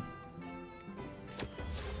go on.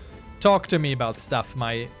 Talk to me about stuff,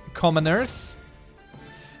 my commoners.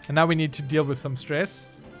 And now we need to deal with some stress.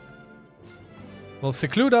 We'll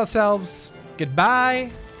seclude ourselves.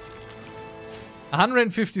 Goodbye.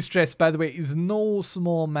 150 stress, by the way, is no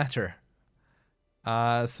small matter.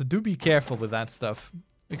 So do be careful with that stuff.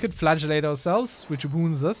 We could flagellate ourselves, which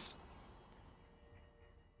wounds us.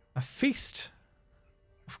 A feast.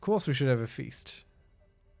 Of course we should have a feast.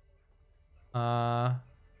 Oh,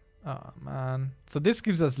 man. So this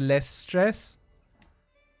gives us less stress.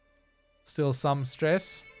 Still some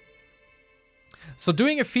stress. So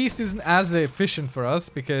doing a feast isn't as efficient for us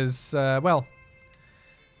because, well,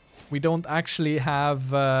 we don't actually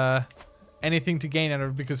have anything to gain out of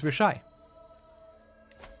it because we're shy.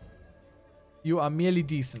 You are merely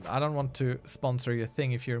decent. I don't want to sponsor your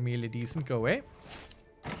thing if you're merely decent. Go away.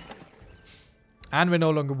 And we're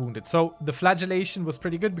no longer wounded. So the flagellation was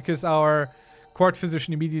pretty good because our court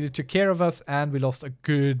physician immediately took care of us and we lost a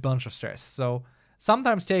good bunch of stress. So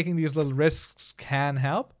sometimes taking these little risks can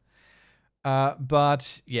help.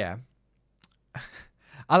 But yeah.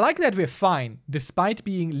 I like that we're fine despite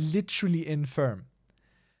being literally infirm.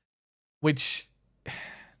 Which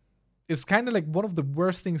is kind of like one of the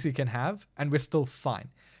worst things you can have. And we're still fine.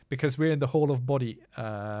 Because we're in the whole of body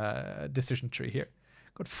decision tree here.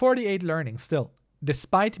 Got 48 learning still.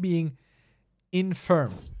 Despite being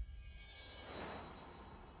infirm.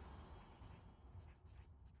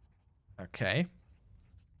 Okay.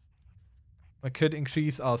 We could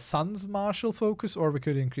increase our son's martial focus, or we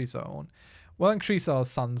could increase our own. We'll increase our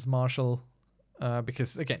son's martial,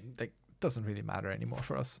 because, again, like, it doesn't really matter anymore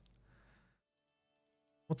for us.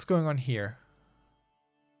 What's going on here?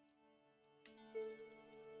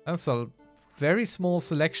 That's a very small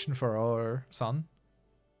selection for our son.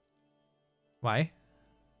 Why?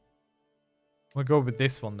 We'll go with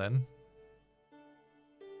this one then.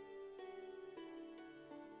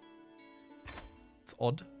 It's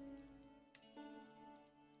odd.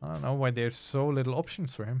 I don't know why there's so little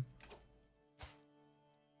options for him.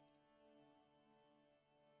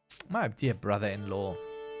 My dear brother-in-law.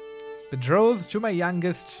 Betrothed to my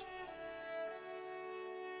youngest.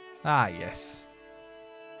 Ah, yes.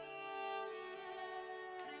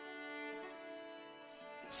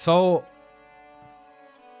 So...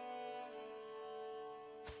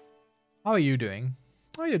 how are you doing?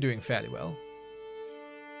 Oh, you're doing fairly well.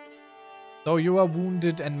 Though you are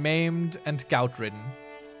wounded and maimed and gout-ridden.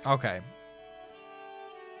 Okay.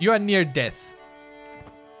 You are near death.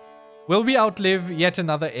 Will we outlive yet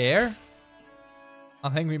another heir? I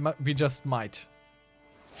think we just might.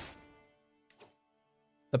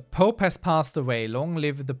 The Pope has passed away. Long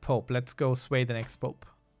live the Pope. Let's go sway the next Pope.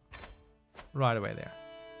 Right away there.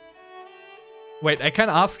 Wait, I can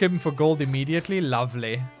ask him for gold immediately?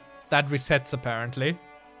 Lovely. That resets apparently.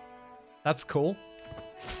 That's cool.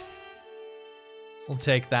 We'll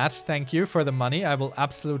take that. Thank you for the money. I will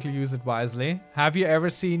absolutely use it wisely. Have you ever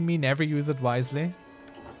seen me never use it wisely?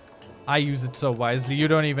 I use it so wisely. You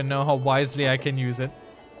don't even know how wisely I can use it.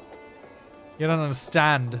 You don't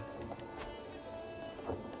understand.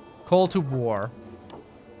 Call to war.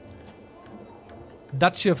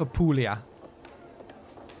 Duchy of Apulia.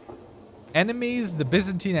 Enemies, the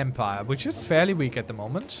Byzantine Empire, which is fairly weak at the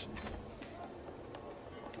moment.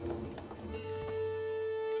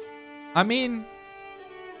 I mean...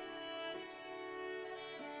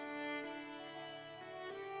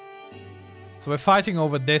 So we're fighting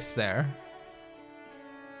over this there.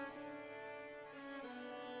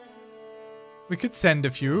 We could send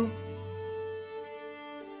a few.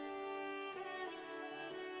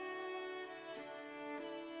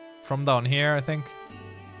 From down here, I think.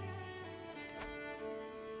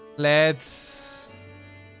 Let's...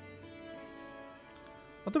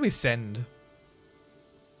 What do we send?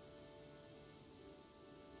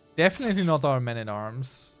 Definitely not our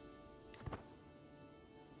men-at-arms.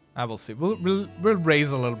 I will see. We'll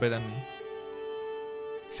raise a little bit and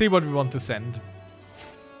see what we want to send.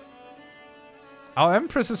 Our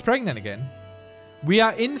Empress is pregnant again. We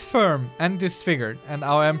are infirm and disfigured, and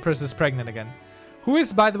our Empress is pregnant again. Who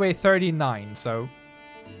is, by the way, 39, so...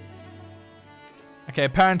 Okay,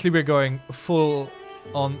 apparently we're going full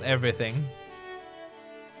on everything.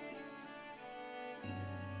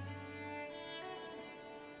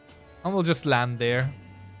 And we'll just land there.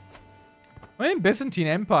 I mean, Byzantine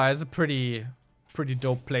Empire is a pretty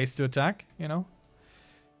dope place to attack, you know?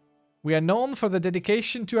 We are known for the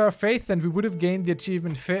dedication to our faith, and we would have gained the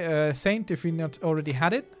achievement Saint if we not already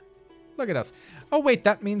had it. Look at us. Oh wait,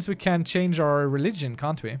 that means we can change our religion,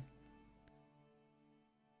 can't we?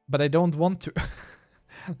 But I don't want to.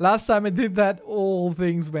 Last time I did that, all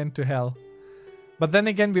things went to hell. But then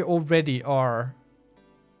again, we already are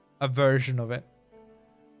a version of it.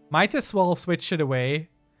 Might as well switch it away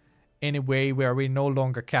in a way where we're no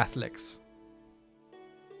longer Catholics.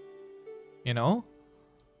 You know?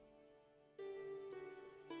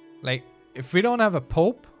 Like, if we don't have a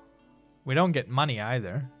pope, we don't get money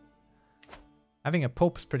either. Having a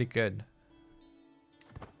pope is pretty good.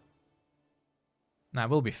 Nah,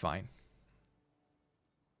 we'll be fine.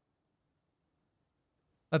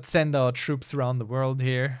 Let's send our troops around the world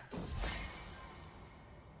here.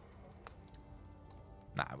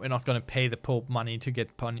 Nah, we're not gonna pay the Pope money to get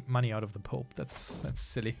money out of the Pope. That's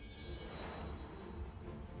silly.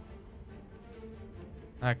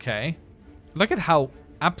 Okay. Look at how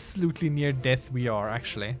absolutely near death we are,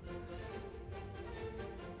 actually.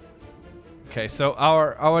 Okay, so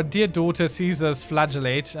our dear daughter sees us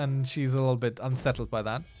flagellate, and she's a little bit unsettled by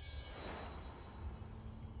that.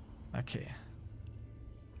 Okay.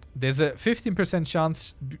 There's a 15%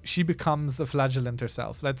 chance she becomes a flagellant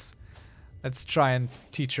herself. Let's try and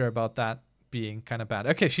teach her about that being kind of bad.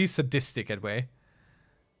 Okay, she's sadistic anyway.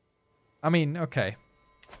 I mean, okay.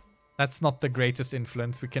 That's not the greatest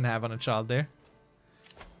influence we can have on a child there.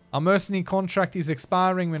 Our mercenary contract is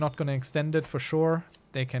expiring. We're not going to extend it for sure.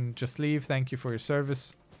 They can just leave. Thank you for your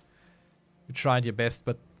service. You tried your best,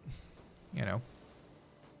 but, you know.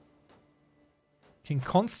 King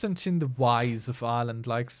Constantine the Wise of Ireland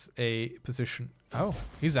likes a position. Oh,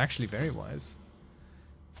 he's actually very wise.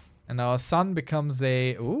 And our son becomes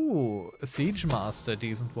a siege master,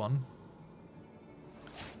 decent one.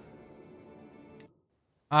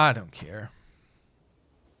 I don't care.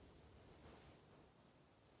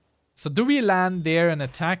 So do we land there and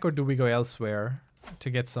attack, or do we go elsewhere to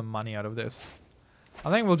get some money out of this? I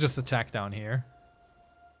think we'll just attack down here.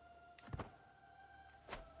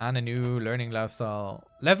 And a new learning lifestyle.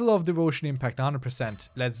 Level of devotion impact 100%.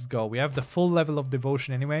 Let's go. We have the full level of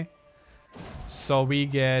devotion anyway. So we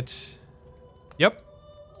get... Yep.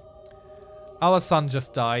 Our son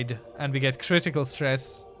just died. And we get critical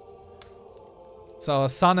stress. So our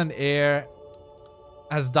son and heir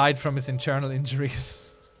has died from his internal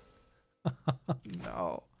injuries.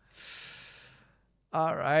 No.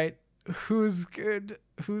 Alright. Who's good?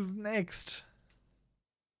 Who's next?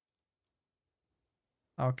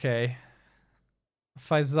 Okay.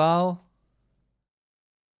 Faisal.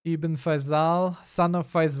 Ibn Faisal. Son of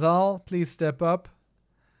Faisal. Please step up.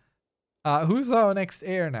 Who's our next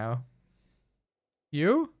heir now?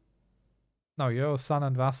 You? No, you're son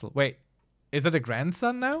and vassal. Wait. Is it a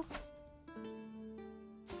grandson now?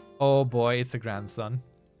 Oh boy, it's a grandson.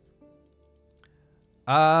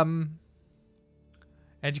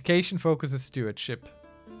 Education focuses stewardship.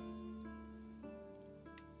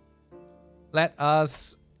 Let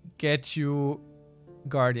us get you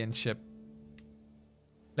guardianship.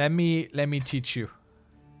 Let me teach you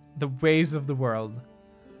the ways of the world.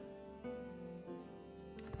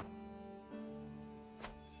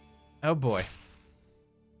 Oh boy.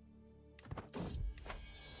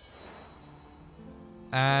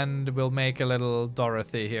 And we'll make a little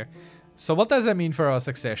Dorothy here. So what does that mean for our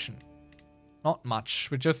succession? Not much.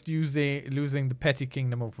 We're just losing the petty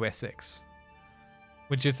kingdom of Wessex.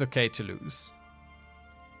 Which is okay to lose.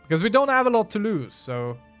 Because we don't have a lot to lose,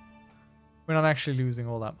 so we're not actually losing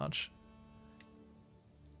all that much.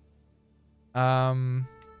 Can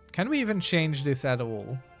we even change this at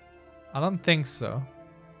all? I don't think so.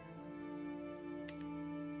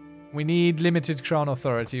 We need limited crown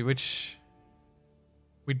authority, which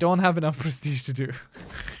we don't have enough prestige to do.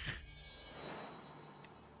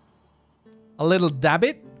 A little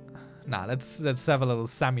Dabbit? Nah, let's have a little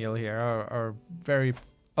Samuel here, our very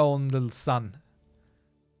own little son.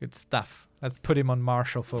 Good stuff. Let's put him on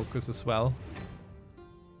martial focus as well.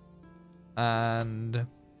 And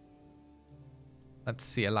let's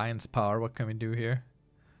see, alliance power. What can we do here?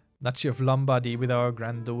 Duchy of Lombardy with our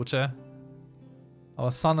granddaughter.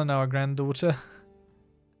 Our son and our granddaughter.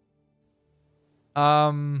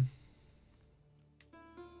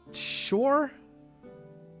 Sure.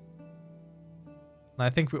 I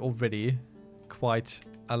think we're already quite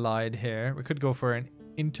allied here. We could go for an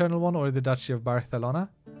internal one or the Duchy of Barcelona.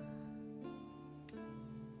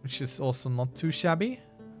 Which is also not too shabby.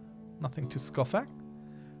 Nothing to scoff at.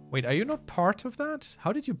 Wait, are you not part of that?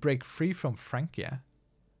 How did you break free from Francia?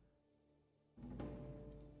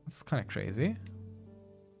 That's kind of crazy.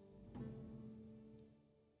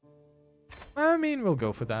 I mean, we'll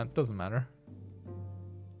go for that. Doesn't matter.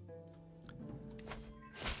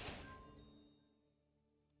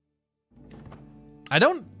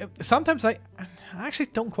 Sometimes I actually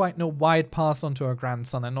don't quite know why it passed on to our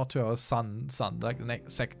grandson and not to our son, like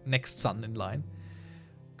the next son in line.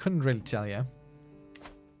 Couldn't really tell you.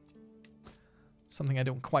 Something I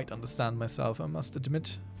don't quite understand myself, I must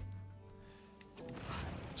admit.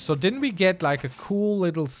 So didn't we get like a cool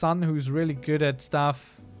little son who's really good at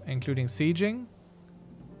stuff, including sieging?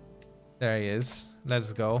 There he is.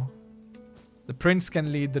 Let's go. The prince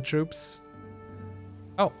can lead the troops.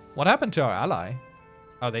 Oh, what happened to our ally?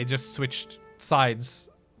 Oh, they just switched sides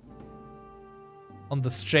on the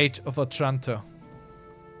Strait of Otranto.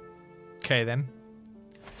 Okay, then.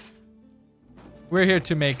 We're here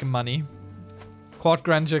to make money. Court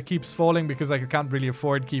grandeur keeps falling because I can't really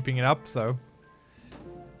afford keeping it up, so...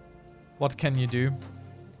 What can you do?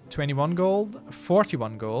 21 gold,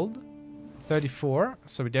 41 gold, 34.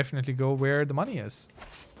 So we definitely go where the money is.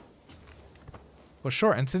 For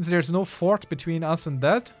sure. And since there's no fort between us and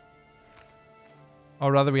that...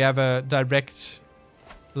 Or rather, we have a direct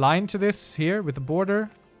line to this here with the border.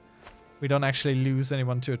 We don't actually lose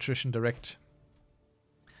anyone to attrition direct.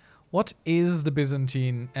 What is the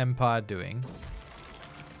Byzantine Empire doing?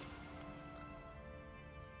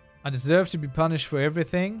 I deserve to be punished for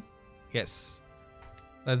everything. Yes.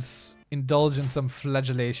 Let's indulge in some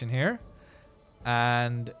flagellation here.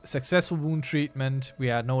 And successful wound treatment. We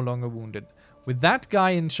are no longer wounded. With that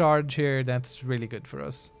guy in charge here, that's really good for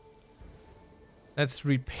us. Let's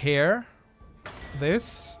repair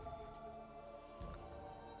this.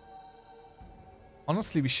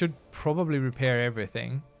 Honestly, we should probably repair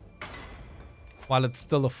everything while it's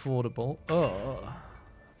still affordable. Oh,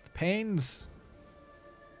 the pains.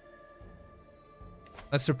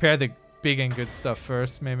 Let's repair the big and good stuff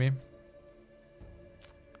first, maybe.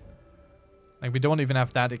 Like, we don't even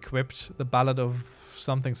have that equipped. The Ballad of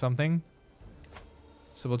something something.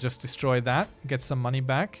 So we'll just destroy that. Get some money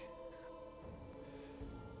back.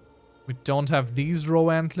 We don't have these row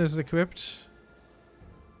antlers equipped.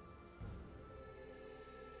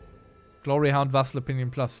 Glory Hound Vassal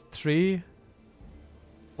Opinion +3.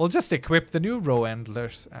 We'll just equip the new row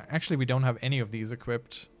antlers. Actually, we don't have any of these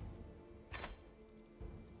equipped.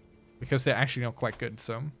 Because they're actually not quite good,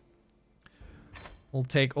 so... We'll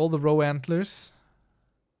take all the row antlers.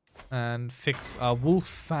 And fix our wolf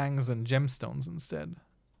fangs and gemstones instead.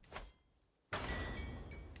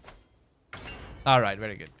 Alright,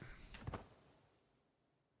 very good.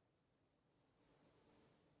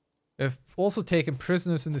 We've also taken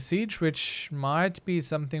prisoners in the siege, which might be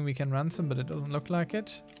something we can ransom, but it doesn't look like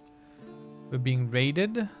it. We're being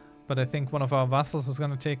raided, but I think one of our vassals is going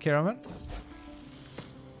to take care of it.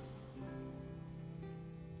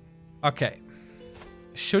 Okay.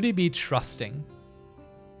 Should he be trusting?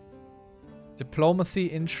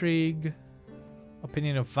 Diplomacy, intrigue.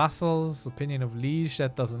 Opinion of vassals, opinion of liege,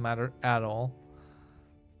 that doesn't matter at all.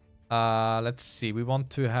 Let's see, we want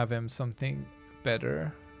to have him something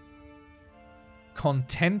better.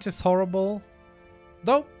 Content is horrible.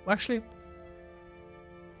 Though, actually,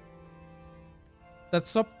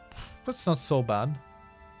 that's not so bad.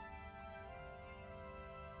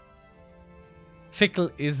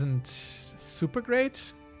 Fickle isn't super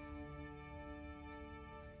great.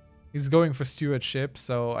 He's going for stewardship,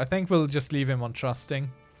 so I think we'll just leave him on trusting.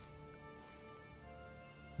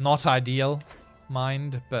 Not ideal,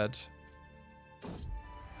 mind, but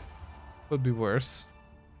would be worse.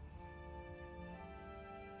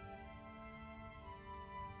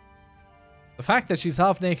 The fact that she's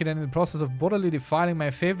half naked and in the process of bodily defiling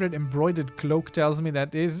my favorite embroidered cloak tells me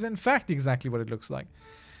that is in fact exactly what it looks like.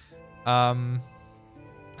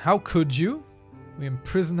 How could you? We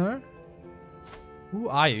imprison her. Who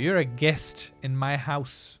are you? You're a guest in my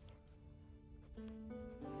house.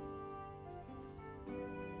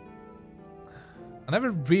 I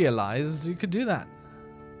never realized you could do that.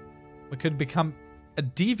 We could become a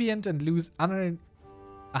deviant and lose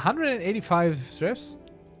 185 stress.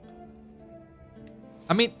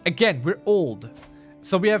 I mean, again, we're old.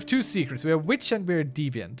 So we have two secrets. We're a witch and we're a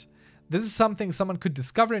deviant. This is something someone could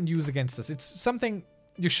discover and use against us. It's something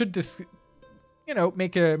you should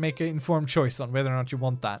make a informed choice on whether or not you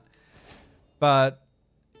want that. But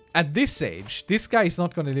at this age, this guy is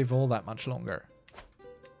not going to live all that much longer.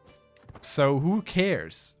 So who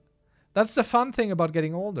cares? That's the fun thing about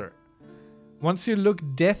getting older. Once you look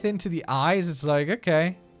death into the eyes, it's like,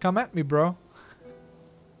 okay, come at me, bro.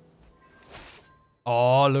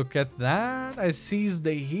 Oh, look at that. I seized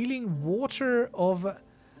the healing water of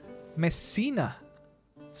Messina.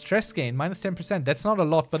 Stress gain, minus 10%. That's not a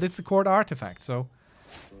lot, but it's a court artifact, so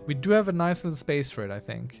we do have a nice little space for it, I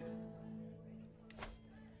think.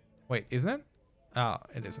 Wait, isn't it? Oh,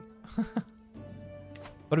 it isn't.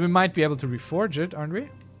 But we might be able to reforge it, aren't we?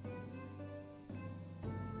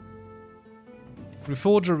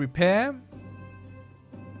 Reforge or repair.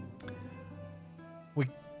 We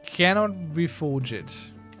cannot reforge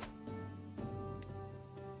it.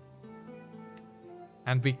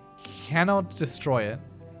 And we cannot destroy it.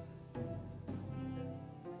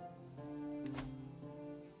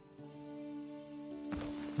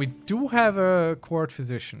 We do have a court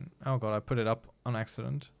physician. Oh god, I put it up on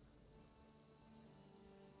accident.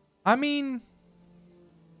 I mean...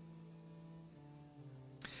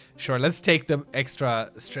 Sure, let's take the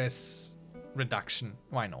extra stress reduction.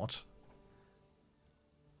 Why not?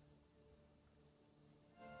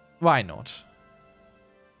 Why not?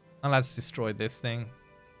 And let's destroy this thing.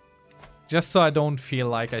 Just so I don't feel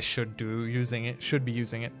like I should be using it.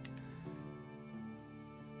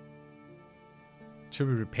 Should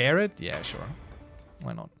we repair it? Yeah, sure.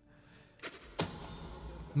 Why not?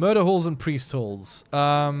 Murder holes and priest holes.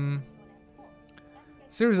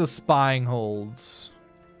 Series of spying holes.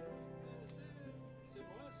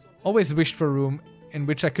 Always wished for a room in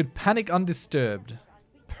which I could panic undisturbed.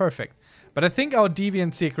 Perfect. But I think our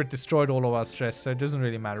deviant secret destroyed all of our stress, so it doesn't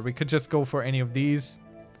really matter. We could just go for any of these.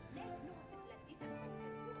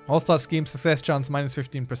 All-star scheme success chance minus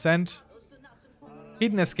 15%.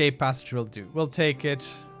 Hidden escape passage will do. We'll take it.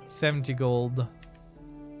 70 gold.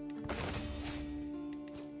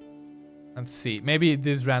 Let's see. Maybe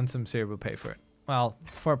these ransoms here will pay for it. Well,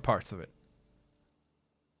 for parts of it.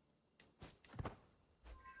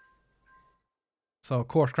 So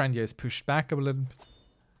Court Grandia is pushed back a little bit.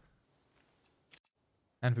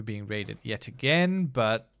 And we're being raided yet again.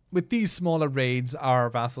 But with these smaller raids, our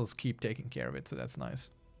vassals keep taking care of it. So that's nice.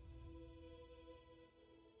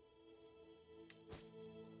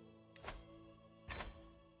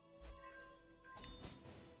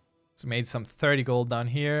 So made some 30 gold down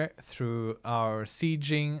here through our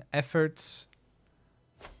sieging efforts.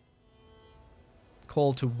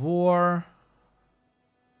 Call to war.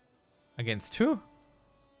 Against who?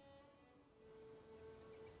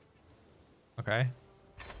 Okay.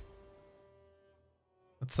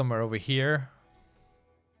 That's somewhere over here.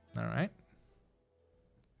 Alright.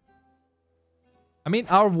 I mean,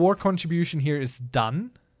 our war contribution here is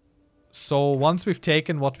done. So once we've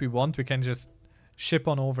taken what we want, we can just ship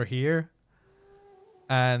on over here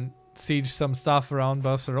and siege some stuff around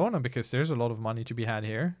Barcelona, because there's a lot of money to be had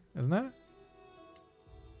here, isn't there?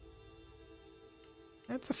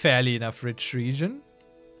 It's a fairly enough rich region.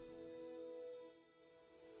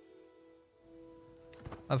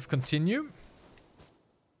 Let's continue.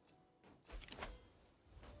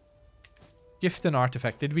 Gift an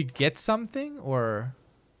artifact. Did we get something, or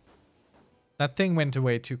that thing went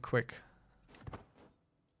away too quick?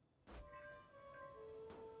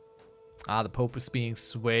 Ah, the Pope is being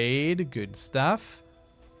swayed. Good stuff.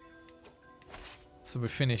 So we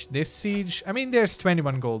finished this siege. I mean, there's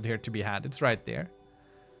 21 gold here to be had. It's right there.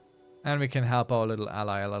 And we can help our little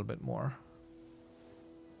ally a little bit more.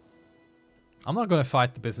 I'm not going to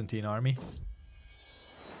fight the Byzantine army.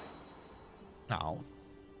 No.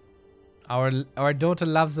 Our daughter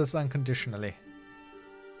loves us unconditionally.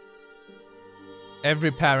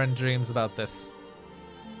 Every parent dreams about this.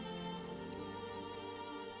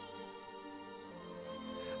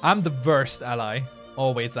 I'm the worst ally.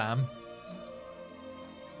 Always am.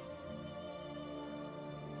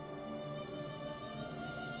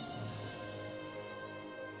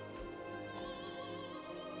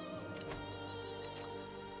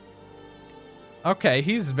 Okay,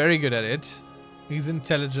 he's very good at it. He's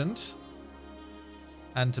intelligent.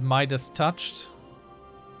 And Midas touched.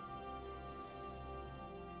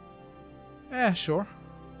 Yeah, sure.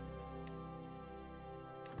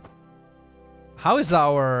 How is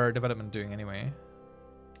our development doing anyway?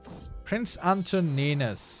 Prince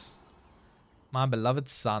Antoninus. My beloved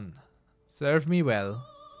son. Serve me well.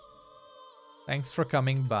 Thanks for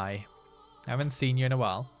coming by. Haven't seen you in a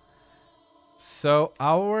while. So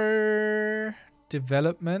our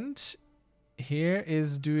development here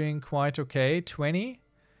is doing quite okay. 20.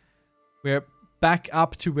 We're back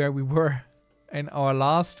up to where we were in our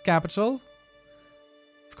last capital.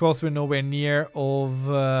 Of course, we're nowhere near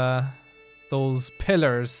of those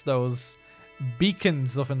pillars, those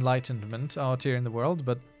beacons of enlightenment out here in the world,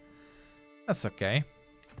 but that's okay.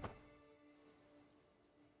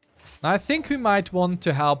 I think we might want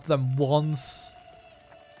to help them once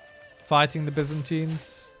fighting the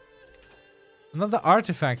Byzantines. Another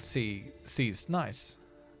artifact seized. Nice.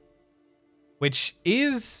 Which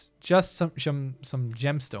is just some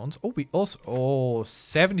gemstones. Oh, we also... Oh,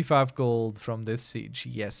 75 gold from this siege.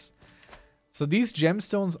 Yes. So these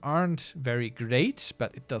gemstones aren't very great,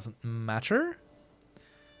 but it doesn't matter.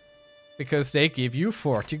 Because they give you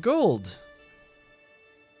 40 gold.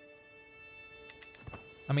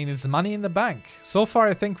 I mean, it's money in the bank. So far,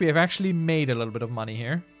 I think we have actually made a little bit of money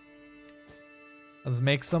here. Let's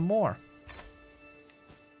make some more.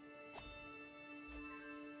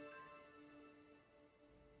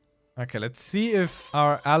 Okay, let's see if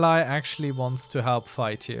our ally actually wants to help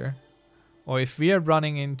fight here. Or if we are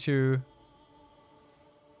running into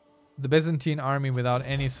the Byzantine army without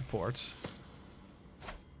any support.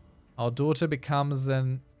 Our daughter becomes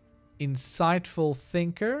an insightful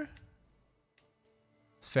thinker.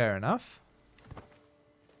 It's fair enough.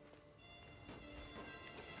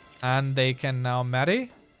 And they can now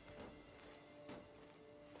marry.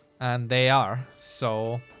 And they are.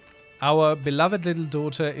 So our beloved little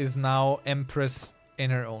daughter is now empress in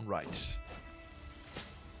her own right.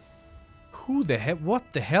 Who the hell?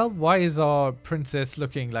 What the hell? Why is our princess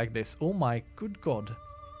looking like this? Oh my good god.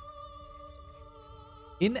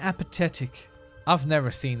 Inapathetic. I've never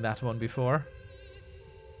seen that one before.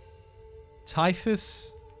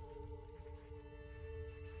 Typhus.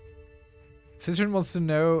 Physician wants to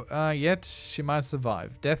know, yet she might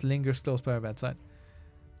survive. Death lingers close by her bedside.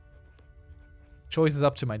 Choice is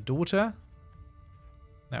up to my daughter.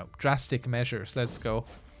 No, drastic measures. Let's go.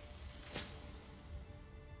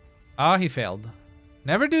 Ah, he failed.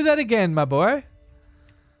 Never do that again, my boy.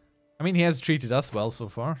 I mean, he has treated us well so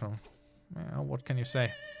far. So, yeah, what can you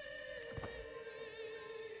say?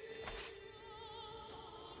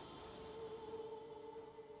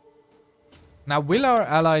 Now, will our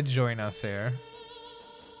ally join us here?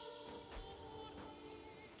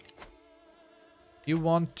 You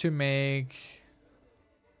want to make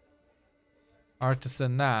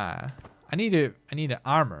artisan? Nah. I need an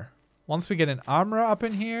armor. Once we get an armor up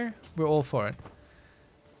in here, we're all for it.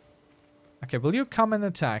 Okay, will you come and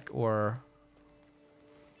attack or...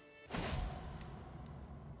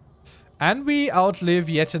 And we outlive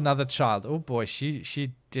yet another child. Oh boy,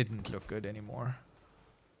 she didn't look good anymore.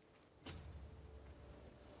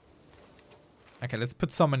 Okay, let's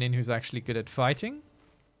put someone in who's actually good at fighting.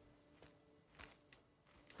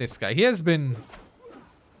 This guy. He has been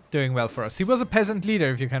doing well for us. He was a peasant leader,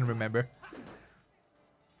 if you can remember.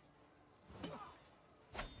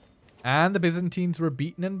 And the Byzantines were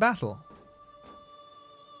beaten in battle.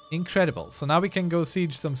 Incredible. So now we can go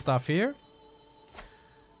siege some stuff here.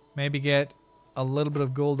 Maybe get a little bit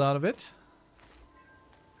of gold out of it.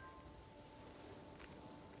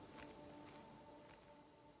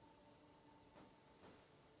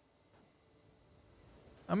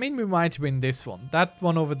 I mean, we might win this one. That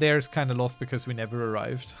one over there is kind of lost because we never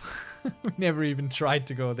arrived. We never even tried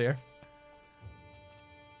to go there.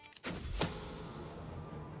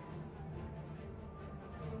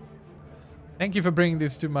 Thank you for bringing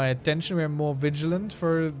this to my attention. We are more vigilant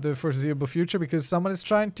for the foreseeable future because someone is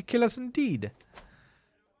trying to kill us indeed.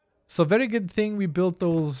 So very good thing we built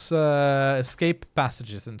those escape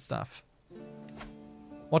passages and stuff.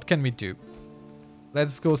 What can we do?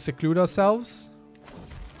 Let's go seclude ourselves.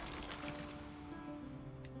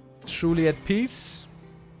 Truly at peace.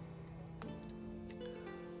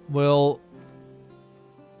 We'll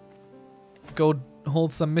go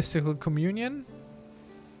hold some mystical communion.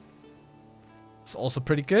 It's also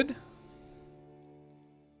pretty good.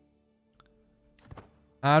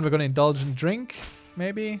 And we're gonna indulge in drink,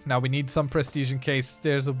 maybe. Now we need some prestige in case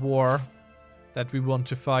there's a war that we want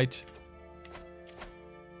to fight.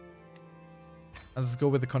 Let's go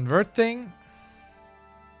with the convert thing.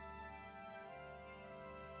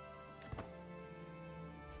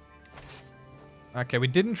 Okay, we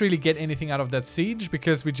didn't really get anything out of that siege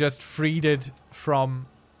because we just freed it from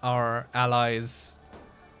our allies'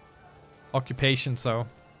 occupation, so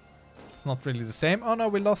it's not really the same. Oh no,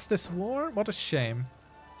 we lost this war? What a shame.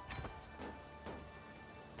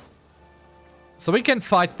 So we can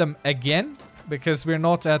fight them again because we're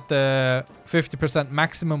not at the 50%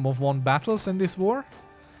 maximum of won battles in this war.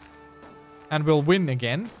 And we'll win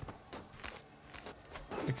again.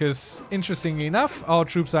 Because, interestingly enough, our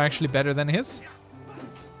troops are actually better than his.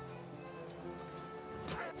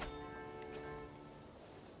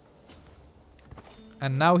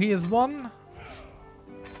 And now he has won.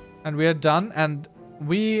 And we are done. And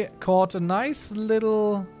we caught a nice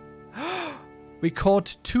little... we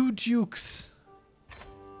caught 2 dukes.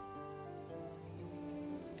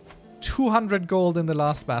 200 gold in the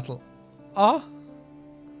last battle. Oh.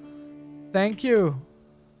 Thank you.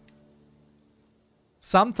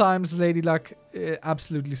 Sometimes Lady Luck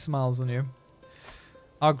absolutely smiles on you.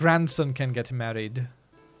 Our grandson can get married.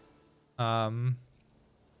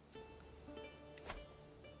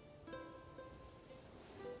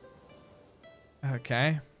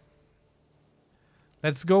 Okay.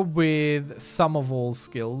 Let's go with some of all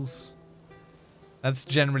skills. That's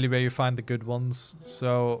generally where you find the good ones.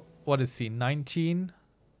 So, what is he? 19?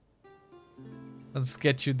 Let's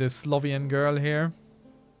get you this Slovian girl here.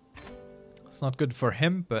 It's not good for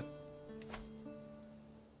him, but...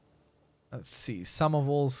 let's see. Some of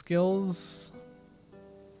all skills.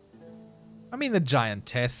 I mean, the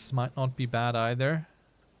giantess might not be bad either.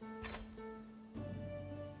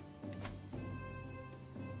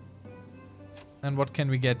 And what can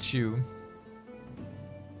we get you?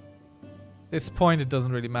 At this point, it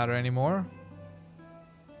doesn't really matter anymore.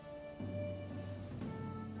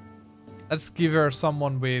 Let's give her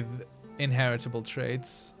someone with inheritable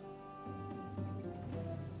traits.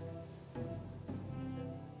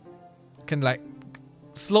 Can, like,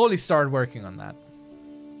 slowly start working on that.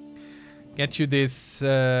 Get you this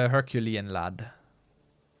Herculean lad.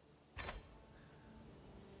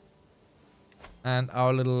 And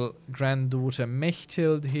our little granddaughter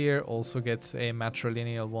Mechthild here also gets a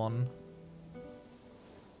matrilineal one.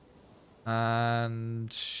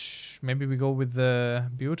 And maybe we go with the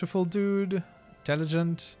beautiful dude.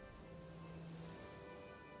 Intelligent.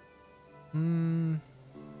 Why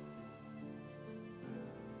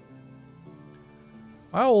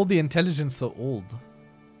are all the intelligence so old?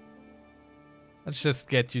 Let's just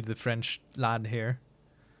get you the French lad here.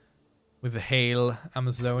 With the hale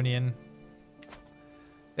Amazonian.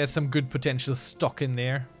 There's some good potential stock in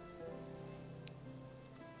there.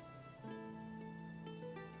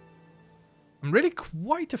 I'm really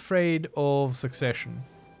quite afraid of succession.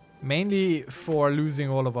 Mainly for losing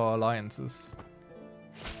all of our alliances.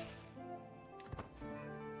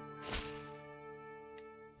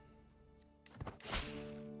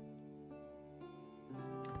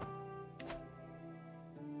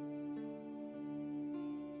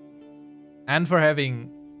 And for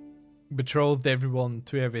having betrothed everyone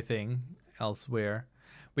to everything elsewhere.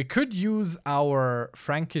 We could use our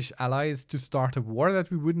Frankish allies to start a war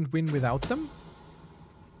that we wouldn't win without them.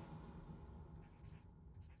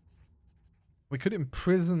 We could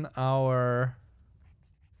imprison our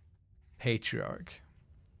patriarch.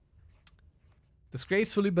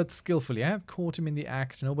 Disgracefully but skillfully. I had caught him in the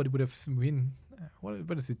act. Nobody would have win.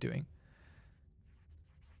 What is he doing?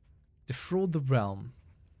 Defraud the realm.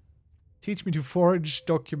 Teach me to forge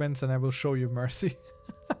documents and I will show you mercy.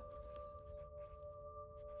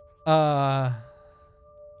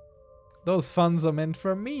 Those funds are meant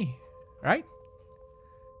for me, right?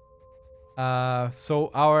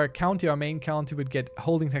 So our county, our main county, would get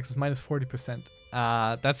holding taxes minus 40%.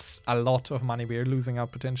 That's a lot of money we're losing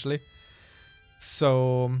out potentially.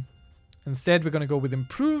 So instead we're going to go with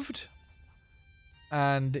improved.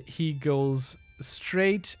 And he goes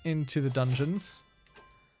straight into the dungeons.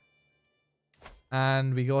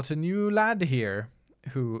 And we got a new lad here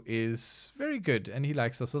who is very good and he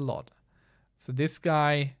likes us a lot. So this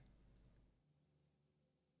guy,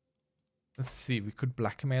 let's see, we could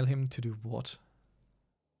blackmail him to do what?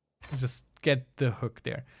 Just get the hook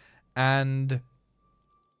there. And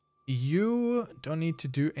you don't need to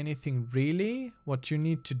do anything really. What you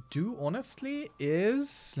need to do, honestly,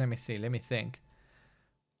 is... Let me see, let me think.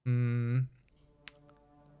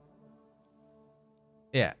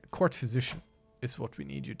 Yeah, court physician is what we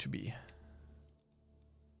need you to be.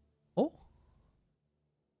 Oh?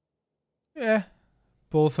 Yeah.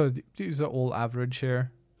 Both are... These are all average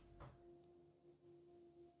here.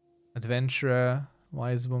 Adventurer,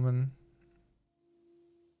 wise woman,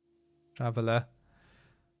 traveler.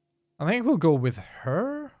 I think we'll go with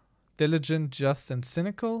her. Diligent, just, and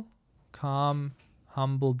cynical. Calm,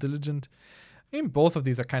 humble, diligent. I mean, both of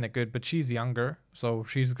these are kind of good, but she's younger, so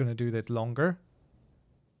she's going to do that longer.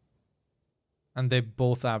 And they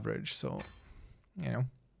both average, so, you know.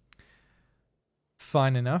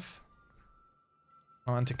 Fine enough.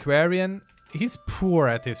 Antiquarian. He's poor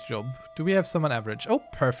at his job. Do we have someone average? Oh,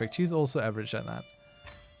 perfect. She's also average at that.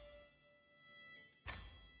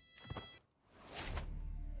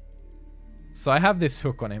 So I have this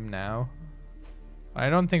hook on him now. I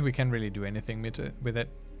don't think we can really do anything with it.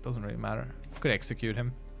 Doesn't really matter. Could execute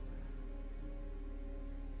him.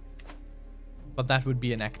 But that would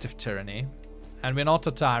be an act of tyranny. And we're not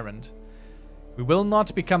a tyrant. We will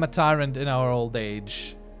not become a tyrant in our old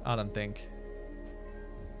age. I don't think.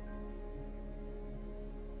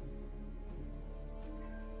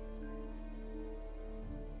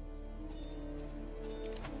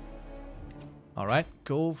 Alright,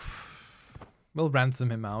 go. We'll ransom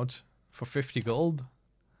him out for 50 gold.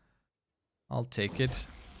 I'll take it.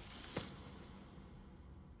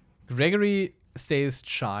 Gregory stays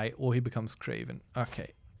shy or he becomes craven.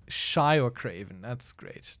 Okay. Shy or craven. That's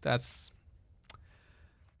great. That's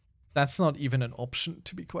not even an option,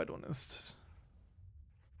 to be quite honest.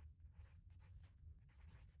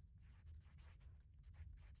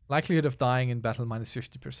 Likelihood of dying in battle minus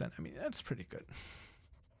 50%. I mean, that's pretty good.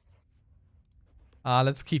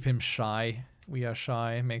 Let's keep him shy. We are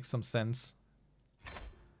shy. Makes some sense.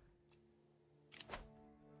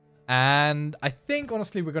 And I think,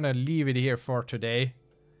 honestly, we're going to leave it here for today.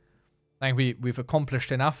 I think we've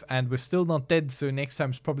accomplished enough. And we're still not dead. So next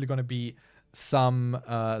time is probably going to be some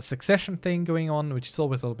succession thing going on, which is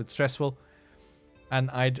always a little bit stressful.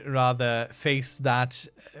 And I'd rather face that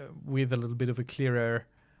with a little bit of a clearer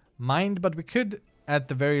mind. But we could, at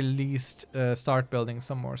the very least, start building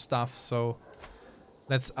some more stuff. So...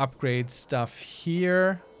 let's upgrade stuff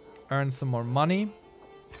here, earn some more money.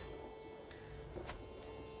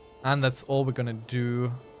 And that's all we're gonna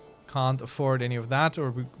do. Can't afford any of that,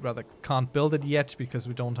 or we rather can't build it yet because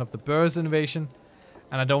we don't have the Burrs invasion.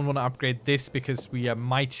 And I don't want to upgrade this because we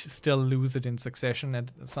might still lose it in succession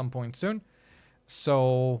at some point soon.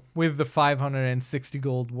 So with the 560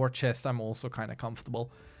 gold war chest, I'm also kind of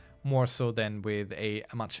comfortable. More so than with a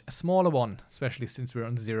much smaller one, especially since we're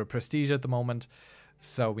on 0 prestige at the moment.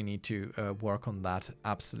 So we need to work on that,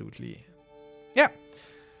 absolutely. Yeah.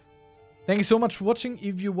 Thank you so much for watching.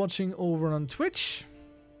 If you're watching over on Twitch,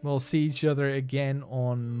 we'll see each other again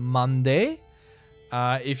on Monday.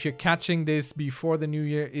 If you're catching this before the new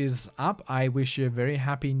year is up, I wish you a very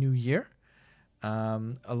happy new year.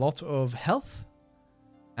 A lot of health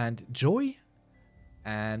and joy.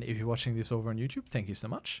 And if you're watching this over on YouTube, thank you so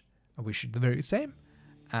much. I wish you the very same.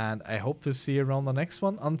 And I hope to see you around the next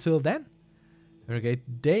one. Until then. Have a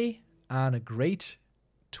great day and a great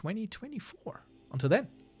 2024. Until then,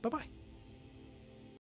 bye-bye.